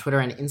Laura on Twitter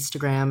and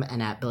Instagram,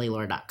 and at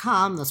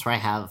billylore.com. That's where I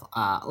have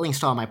links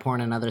to all my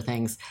porn and other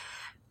things.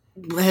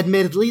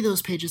 Admittedly,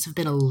 those pages have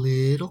been a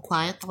little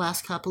quiet the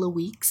last couple of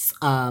weeks.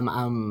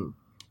 I'm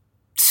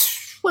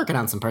working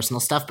on some personal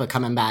stuff, but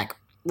coming back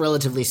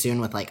relatively soon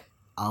with like,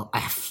 I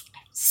have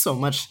so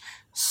much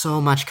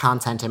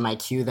content in my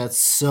queue that's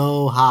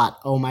so hot.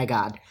 Oh my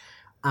God.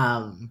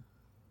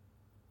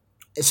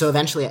 So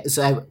eventually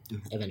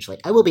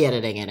I will be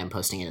editing it and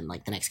posting it in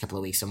like the next couple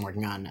of weeks. I'm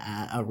working on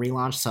a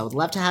relaunch, so I'd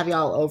love to have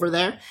y'all over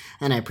there,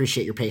 and I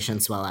appreciate your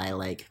patience while I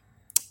like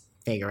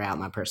figure out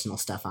my personal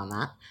stuff on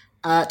that.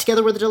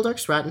 Together we're the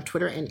Dealbreakers. We're on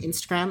Twitter and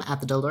Instagram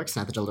at the Dealbreakers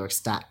and at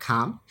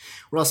thedealbreakers.com.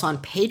 We're also on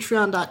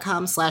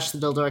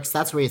patreon.com/thedealbreakers.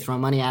 That's where you throw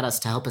money at us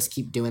to help us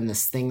keep doing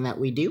this thing that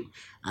we do.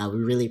 We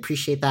really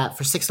appreciate that.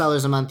 For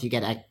 $6 a month, you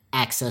get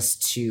access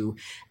to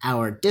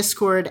our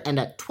Discord, and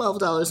at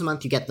 $12 a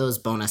month, you get those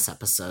bonus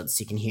episodes.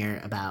 So you can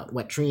hear about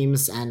wet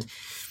dreams and,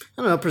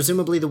 I don't know,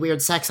 presumably the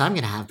weird sex I'm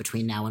going to have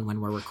between now and when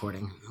we're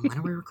recording. When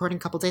are we recording? A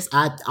couple days?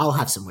 I'll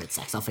have some weird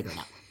sex. I'll figure it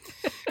out.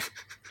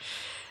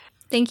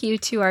 Thank you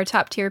to our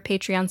top-tier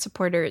Patreon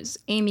supporters,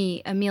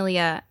 Amy,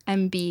 Amelia,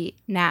 MB,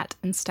 Nat,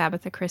 and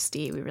Stabatha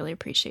Christie. We really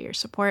appreciate your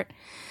support.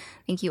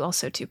 Thank you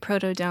also to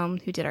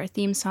Protodome, who did our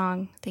theme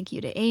song. Thank you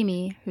to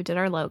Amy, who did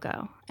our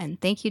logo. And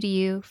thank you to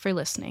you for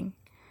listening.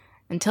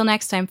 Until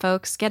next time,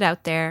 folks, get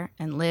out there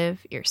and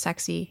live your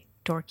sexy,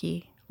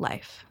 dorky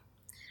life.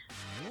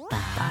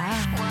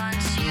 I want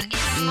you in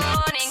the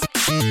morning.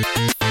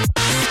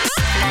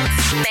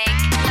 Let's make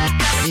a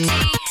cup of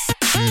tea.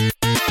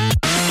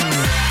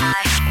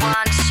 I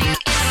want you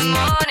in the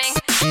morning.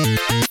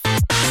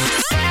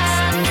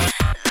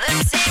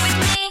 Let's stay with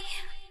me.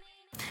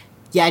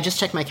 Yeah, I just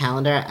checked my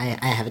calendar.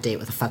 I have a date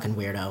with a fucking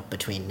weirdo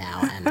between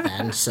now and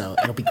then, so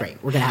it'll be great.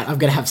 I'm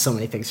gonna have so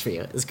many things for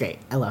you. It's great.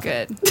 I love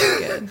it.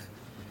 Good.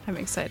 I'm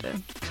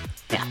excited.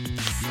 Yeah.